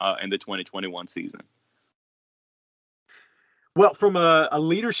point in the 2021 season? Well, from a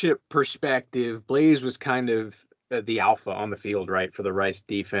leadership perspective, Blaze was kind of the alpha on the field, right, for the Rice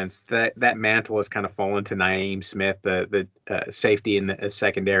defense. That mantle has kind of fallen to Naeem Smith, the safety in the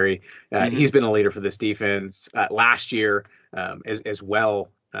secondary. He's been a leader for this defense last year as well.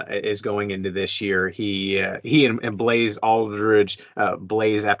 Is going into this year. He and Blaze Aldridge,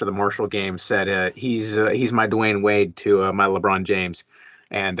 Blaze after the Marshall game said he's my Dwayne Wade to my LeBron James,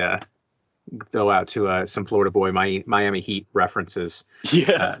 and throw out to some Florida boy Miami Heat references.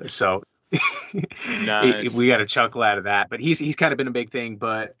 Yeah. So nice. We got to chuckle out of that. But he's kind of been a big thing.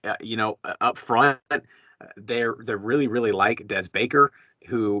 But up front, they're really really like Des Baker,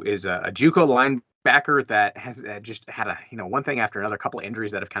 who is a JUCO linebacker that has just had one thing after another, couple of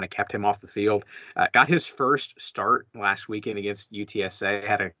injuries that have kind of kept him off the field. Got his first start last weekend against UTSA.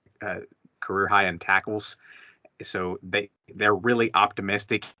 Had a career high in tackles. So they're really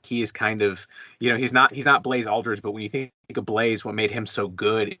optimistic. He is kind of, he's not Blaze Aldridge, but when you think of Blaze, what made him so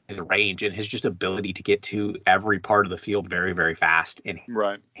good is his range and his just ability to get to every part of the field very, very fast and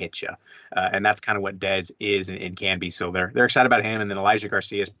hit you. And that's kind of what Dez is and can be. So they're excited about him. And then Elijah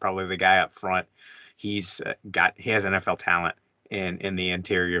Garcia is probably the guy up front. He has NFL talent in the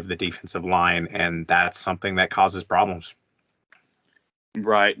interior of the defensive line, and that's something that causes problems.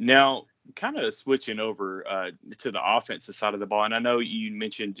 Right. Now, kind of switching over to the offensive side of the ball, and I know you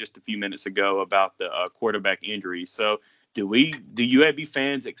mentioned just a few minutes ago about the quarterback injury. So do UAB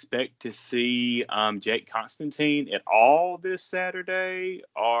fans expect to see Jake Constantine at all this Saturday,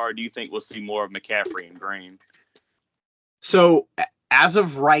 or do you think we'll see more of McCaffrey and Green? So as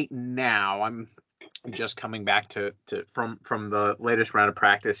of right now, I'm just coming back from the latest round of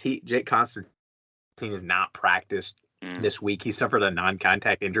practice. Jake Constantine has not practiced this week. He suffered a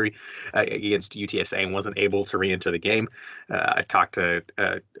non-contact injury against UTSA and wasn't able to re-enter the game. I talked to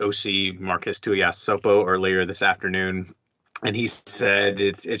OC Marcus Tuiasosopo earlier this afternoon, and he said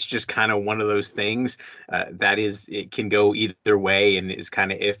it's just kind of one of those things it can go either way and is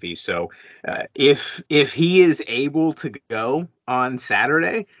kind of iffy. So if he is able to go on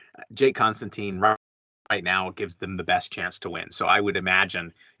Saturday, Jake Constantine right now gives them the best chance to win. So I would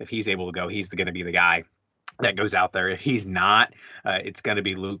imagine if he's able to go, he's going to be the guy that goes out there. If he's not, it's going to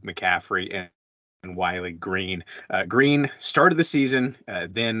be Luke McCaffrey and Wiley Green. Green started the season,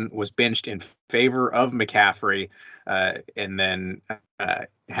 then was benched in favor of McCaffrey, and then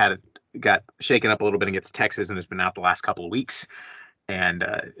got shaken up a little bit against Texas and has been out the last couple of weeks. And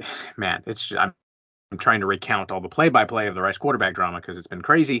man, I'm trying to recount all the play-by-play of the Rice quarterback drama because it's been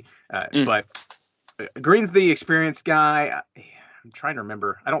crazy. But Green's the experienced guy. I'm trying to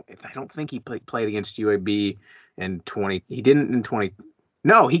remember. I don't think he played against UAB in 20. He didn't in 20.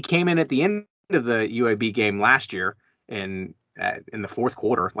 No, he came in at the end of the UAB game last year in the fourth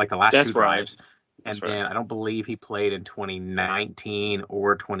quarter, like the last two drives. And then I don't believe he played in 2019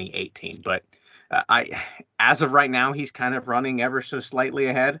 or 2018. But as of right now, he's kind of running ever so slightly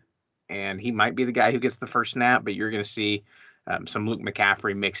ahead, and he might be the guy who gets the first snap. But you're going to see some Luke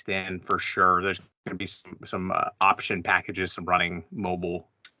McCaffrey mixed in for sure. There's going to be some option packages, some running mobile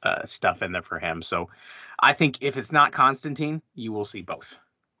stuff in there for him. So I think if it's not Constantine, you will see both.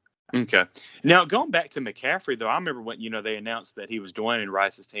 Okay. Now, going back to McCaffrey, though, I remember when, they announced that he was joining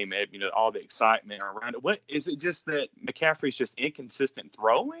Rice's team, all the excitement around it. What is it, just that McCaffrey's just inconsistent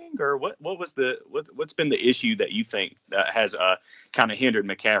throwing, or what's been the issue that you think that has kind of hindered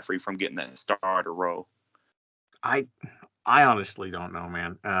McCaffrey from getting that starter role? I honestly don't know,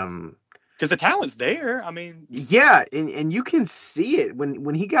 man. Because the talent's there. I mean, yeah, and you can see it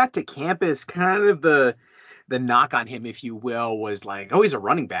when he got to campus. Kind of the knock on him, if you will, was like, oh, he's a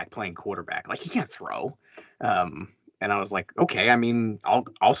running back playing quarterback. Like, he can't throw. And I was like, okay, I mean,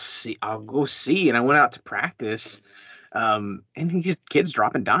 I'll see. I'll go see. And I went out to practice. And kid's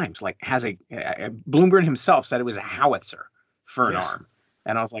dropping dimes. Like, has Bloomgren himself said it was a howitzer for an arm.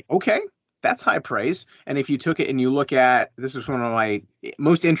 And I was like, okay, that's high praise. And if you took it and you look at, this was one of my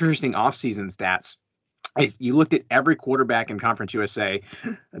most interesting offseason stats. If you looked at every quarterback in Conference USA,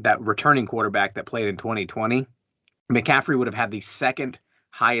 that returning quarterback that played in 2020, McCaffrey would have had the second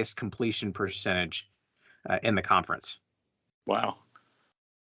highest completion percentage in the conference. Wow.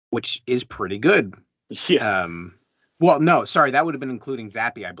 Which is pretty good. Yeah. Well, no, sorry, that would have been including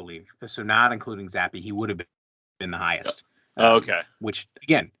Zappe, I believe. So not including Zappe, he would have been the highest. Okay. Which,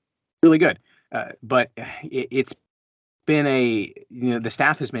 again, really good. But it's been the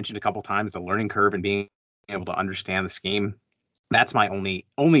staff has mentioned a couple times the learning curve and being able to understand the scheme. That's my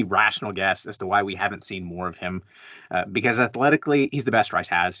only rational guess as to why we haven't seen more of him, because athletically, he's the best Rice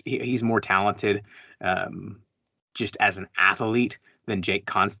has. He's more talented just as an athlete than Jake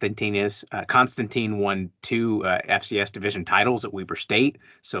Constantine is. Constantine won 2 FCS division titles at Weber State,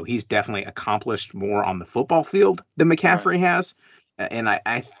 so he's definitely accomplished more on the football field than McCaffrey has. And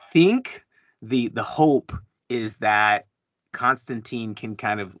I think the hope is that Constantine can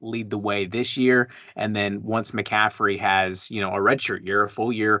kind of lead the way this year, and then once McCaffrey has a redshirt year, a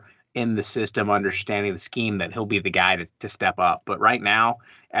full year in the system, understanding the scheme, that he'll be the guy to step up. But right now,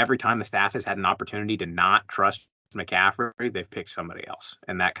 every time the staff has had an opportunity to not trust McCaffrey, they've picked somebody else,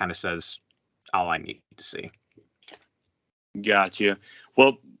 and that kind of says all I need to see. Gotcha.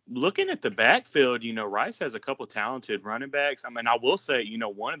 Well, looking at the backfield, Rice has a couple talented running backs. I mean, I will say,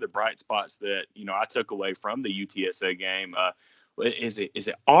 one of the bright spots that, I took away from the UTSA game, is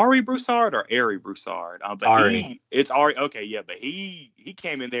it Ari Broussard or Ari Broussard? Ari. It's Ari. Okay, yeah, but he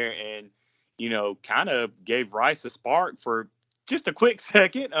came in there and, kind of gave Rice a spark for just a quick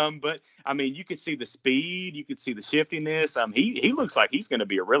second. But I mean, you could see the speed, you could see the shiftiness. He looks like he's going to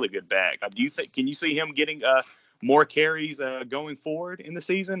be a really good back. Can you see him getting more carries going forward in the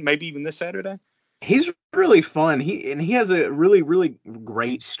season, maybe even this Saturday? He's really fun. He has a really, really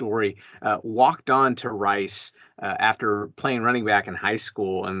great story. Walked on to Rice after playing running back in high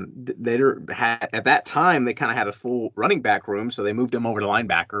school, and they had at that time they kind of had a full running back room, so they moved him over to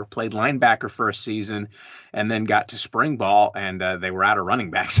linebacker. Played linebacker for a season, and then got to spring ball, and they were out of running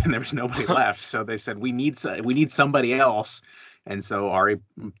backs, and there was nobody left. So they said we need somebody else, and so Ari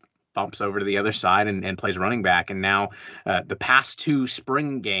bumps over to the other side and plays running back. And now the past 2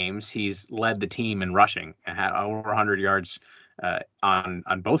 spring games, he's led the team in rushing and had over 100 yards on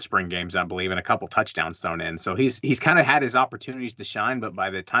both spring games, I believe, and a couple touchdowns thrown in. So he's kind of had his opportunities to shine, but by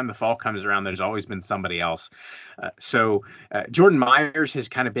the time the fall comes around, there's always been somebody else. So Jordan Myers has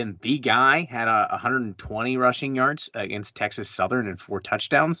kind of been the guy, had 120 rushing yards against Texas Southern and 4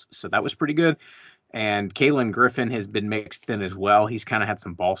 touchdowns. So that was pretty good. And Kalen Griffin has been mixed in as well. He's kind of had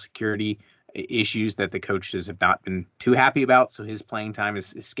some ball security issues that the coaches have not been too happy about, so his playing time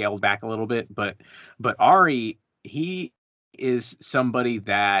is scaled back a little bit. But Ari, he is somebody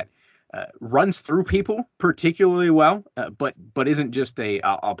that runs through people particularly well, but isn't just a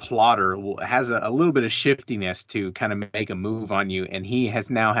plotter. Has a little bit of shiftiness to kind of make a move on you. And he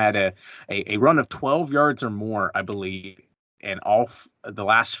has now had a run of 12 yards or more, I believe, in all the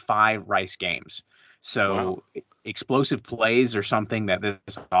last 5 Rice games. So wow. Explosive plays are something that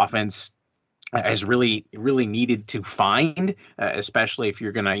this offense has really, really needed to find, especially if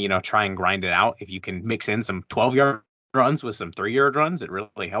you're going to, try and grind it out. If you can mix in some 12-yard runs with some 3-yard runs, it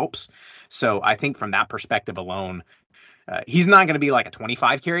really helps. So I think from that perspective alone, he's not going to be like a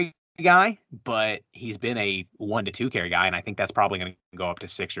 25 carry guy, but he's been a 1 to 2 carry guy. And I think that's probably going to go up to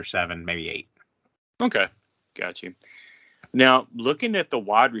 6 or 7, maybe 8. Okay. Got you. Now, looking at the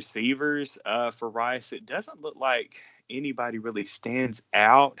wide receivers for Rice, it doesn't look like anybody really stands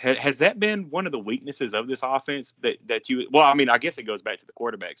out. Has that been one of the weaknesses of this offense that you – well, I mean, I guess it goes back to the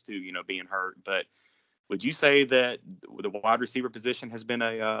quarterbacks too, being hurt. But would you say that the wide receiver position has been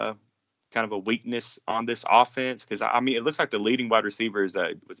a kind of a weakness on this offense? Because, I mean, it looks like the leading wide receiver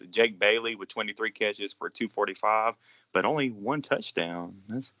was Jake Bailey with 23 catches for 245, but only 1 touchdown.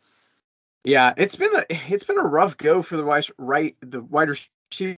 Yeah, it's been a rough go for the wide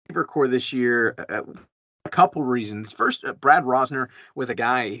receiver core this year. A couple reasons. First, Brad Rosner was a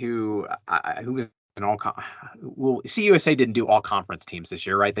guy who was an CUSA didn't do all conference teams this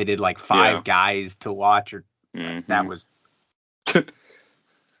year, right? They did like 5 guys to watch, or that was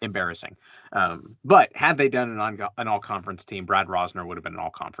embarrassing. But had they done an all conference team, Brad Rosner would have been an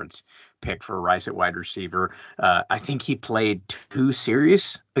all conference pick for Rice at wide receiver. I think he played 2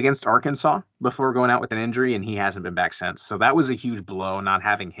 series against Arkansas before going out with an injury, and he hasn't been back since. So that was a huge blow, not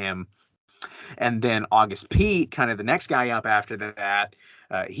having him. And then August Pete, kind of the next guy up after that,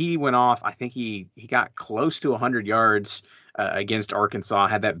 he went off. I think he got close to 100 yards against Arkansas,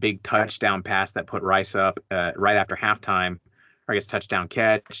 had that big touchdown pass that put Rice up right after halftime, or I guess touchdown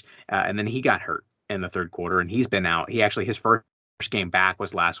catch. And then he got hurt in the third quarter, and he's been out. His first game back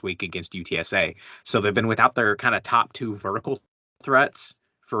was last week against UTSA. So they've been without their kind of top 2 vertical threats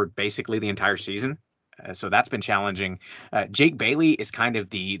for basically the entire season. So that's been challenging. Jake Bailey is kind of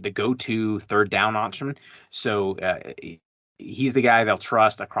the go-to third down option. So he's the guy they'll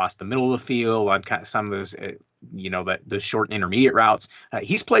trust across the middle of the field on kind of some of those the short intermediate routes.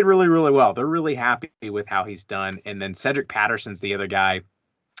 He's played really, really well. They're really happy with how he's done. And then Cedric Patterson's the other guy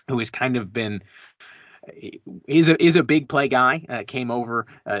who has kind of been is a big play guy. Came over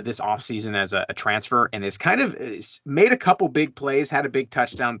this offseason as a transfer and is kind of made a couple big plays, had a big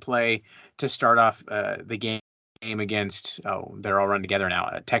touchdown play to start off the game against, they're all run together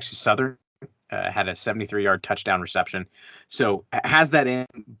now, Texas Southern. Had a 73-yard touchdown reception. So has that in,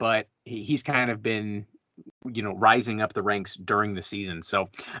 but he's kind of been, rising up the ranks during the season. So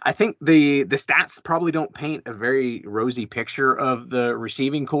I think the stats probably don't paint a very rosy picture of the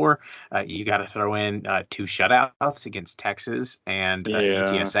receiving core. You got to throw in 2 shutouts against Texas and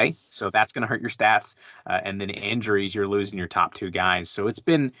UTSA. So that's going to hurt your stats. And then injuries, you're losing your top 2 guys. So it's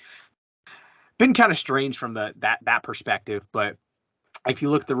been kind of strange from that perspective, but if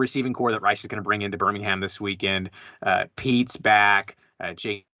you look at the receiving core that Rice is going to bring into Birmingham this weekend, Pete's back,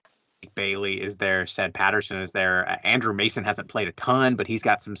 Jake Bailey is there, Ced Patterson is there, Andrew Mason hasn't played a ton, but he's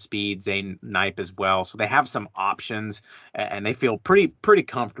got some speed, Zane Knipe as well. So they have some options, and they feel pretty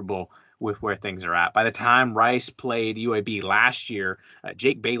comfortable with where things are at. By the time Rice played UAB last year,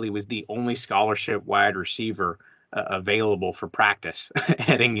 Jake Bailey was the only scholarship wide receiver available for practice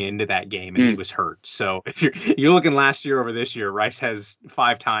heading into that game, and he was hurt. So if you're looking last year over this year, Rice has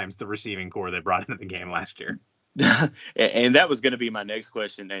 5 times the receiving core they brought into the game last year. And that was going to be my next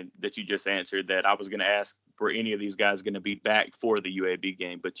question, and that you just answered, that I was going to ask, were any of these guys going to be back for the UAB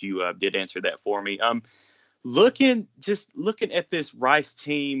game, but you did answer that for me. Looking at this Rice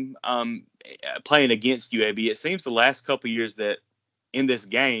team playing against UAB, it seems the last couple of years that in this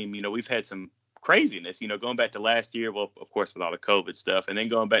game, we've had some craziness, going back to last year, well, of course, with all the COVID stuff, and then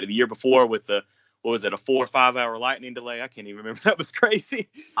going back to the year before with a 4 or 5 hour lightning delay. I can't even remember. That was crazy.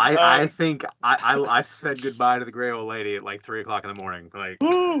 I think I said goodbye to the gray old lady at like 3 o'clock in the morning. Like,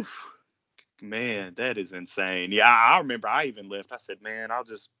 man, that is insane. Yeah, I remember I even left. I said, man, I'll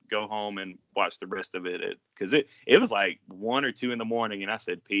just go home and watch the rest of it, because it was like 1 or 2 in the morning, and I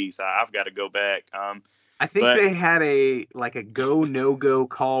said, peace. I've got to go back. I think they had a go no go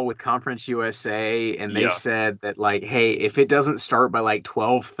call with Conference USA, and they said that hey, if it doesn't start by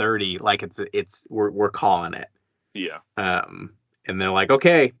 12:30, we're calling it. Yeah. And they're like,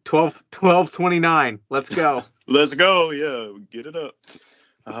 okay, 12:29, let's go. Let's go. Yeah, get it up.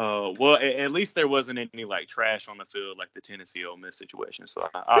 Well, at least there wasn't any trash on the field like the Tennessee Ole Miss situation. So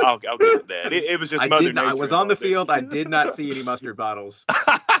I'll give it that. It was just Mother Nature. I was on the field. I did not see any mustard bottles.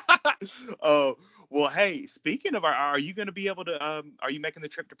 Oh. Well, hey, speaking of, are you going to be able to, are you making the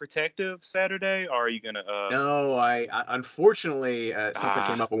trip to Protective Saturday, or are you going to? No, I unfortunately, something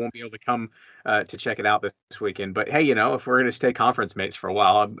came up. I won't be able to come to check it out this weekend. But hey, if we're going to stay conference mates for a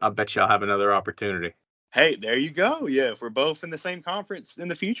while, I'll bet you I'll have another opportunity. Hey, there you go. Yeah, if we're both in the same conference in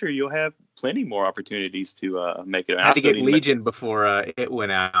the future, you'll have plenty more opportunities to make it. I had to get Legion before it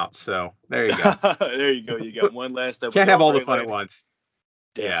went out. So there you go. There you go. You got one last. Can't have all the fun at once.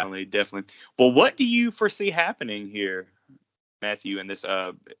 Definitely. Well, what do you foresee happening here, Matthew, in this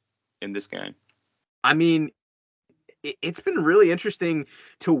game? I mean, it's been really interesting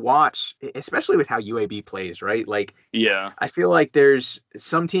to watch, especially with how UAB plays, right? I feel like there's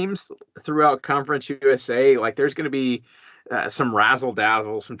some teams throughout Conference USA, there's going to be some razzle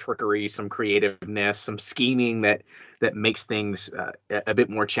dazzle, some trickery, some creativeness, some scheming that makes things a bit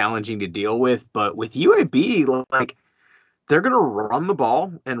more challenging to deal with. But with UAB, they're going to run the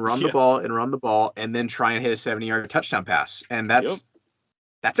ball and run the ball and run the ball and then try and hit a 70-yard touchdown pass. And that's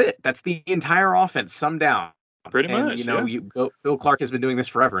it. That's the entire offense summed down. Pretty much. Bill Clark has been doing this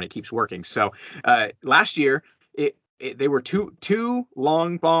forever, and it keeps working. So last year, they were two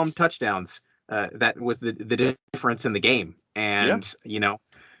long bomb touchdowns. That was the difference in the game. And,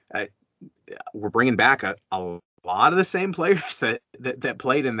 we're bringing back a lot of the same players that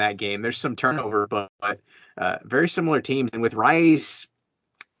played in that game. There's some turnover, but very similar teams. And with Rice,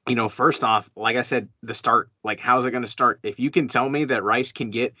 first off, like I said, the start, how's it going to start? If you can tell me that Rice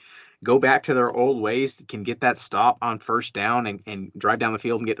can go back to their old ways, can get that stop on first down and drive down the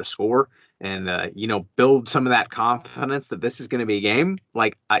field and get a score and, build some of that confidence that this is going to be a game.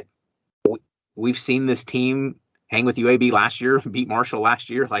 We've seen this team hang with UAB last year, beat Marshall last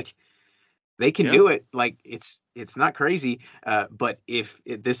year. They can do it. It's not crazy. But if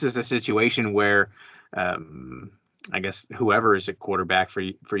this is a situation where, I guess whoever is at quarterback for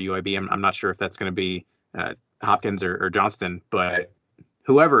UAB, I'm not sure if that's going to be Hopkins or Johnston, but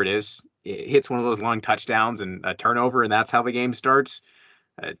whoever it is, it hits one of those long touchdowns and a turnover, and that's how the game starts.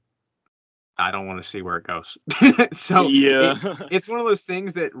 I don't want to see where it goes. So yeah, it's one of those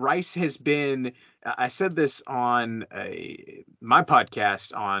things that Rice has been. I said this on my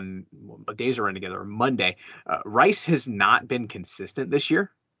podcast on Days Are Run Together Monday. Rice has not been consistent this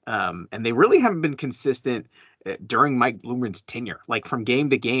year, and they really haven't been consistent during Mike Bloomgren's tenure. Like from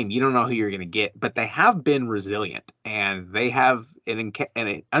game to game, you don't know who you're going to get, but they have been resilient, and they have an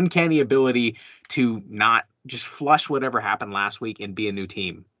uncanny ability to not just flush whatever happened last week and be a new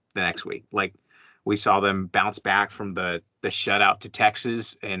team the next week. Like we saw them bounce back from the shutout to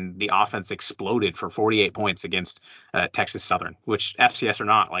Texas, and the offense exploded for 48 points against Texas Southern, which FCS or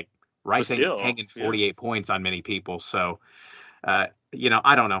not, like Rice ain't hanging 48 points on many people. So, I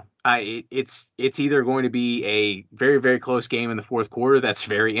don't know. It's either going to be a very, very close game in the fourth quarter that's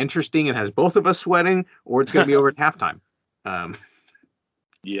very interesting and has both of us sweating, or it's going to be over at halftime.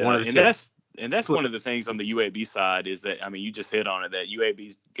 And that's one of the things on the UAB side is that, I mean, you just hit on it, that UAB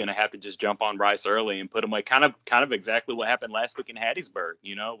is going to have to just jump on Rice early and put them away. Kind of exactly what happened last week in Hattiesburg,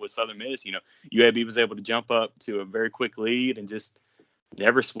 with Southern Miss. UAB was able to jump up to a very quick lead and just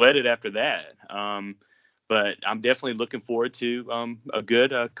never sweat it after that. But I'm definitely looking forward to a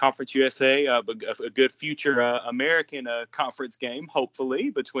good Conference USA, a good future American conference game,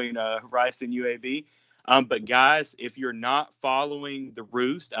 hopefully, between Rice and UAB. But guys, if you're not following The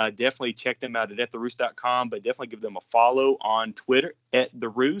Roost, definitely check them out at theroost.com, but definitely give them a follow on Twitter at The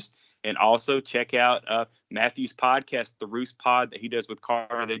Roost. And also check out Matthew's podcast, The Roost Pod, that he does with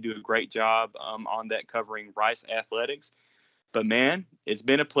Carter. They do a great job on that, covering Rice athletics. But man, it's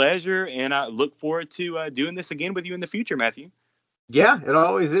been a pleasure, and I look forward to doing this again with you in the future, Matthew. Yeah, it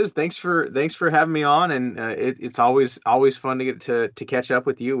always is. Thanks for having me on, and it's always fun to get to catch up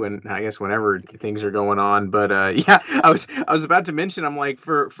with you, and I guess whenever things are going on. But yeah, I was about to mention, I'm like,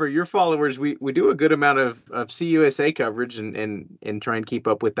 for your followers, we do a good amount of CUSA coverage and try and keep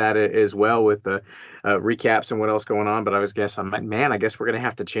up with that as well, with the recaps and what else going on. But I guess we're gonna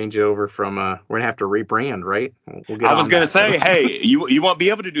have to change it over from we're gonna have to rebrand, right? I was gonna say, hey, you won't be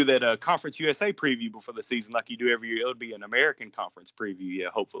able to do that Conference USA preview before the season like you do every year. It'll be an American conference preview,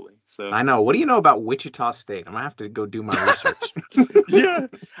 hopefully. So I know. What do you know about Wichita State? I'm gonna have to go do my research. Yeah,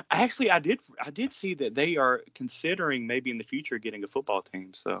 actually, I did see that they are considering maybe in the future getting a football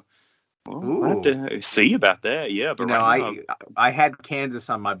team. So we'll have to see about that. Yeah, but I had Kansas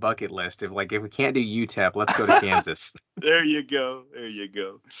on my bucket list. If we can't do UTEP, let's go to Kansas. There you go.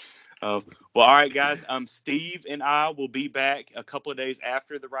 Well, all right, guys. Steve and I will be back a couple of days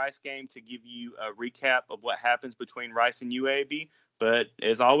after the Rice game to give you a recap of what happens between Rice and UAB. But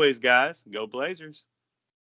as always, guys, go Blazers.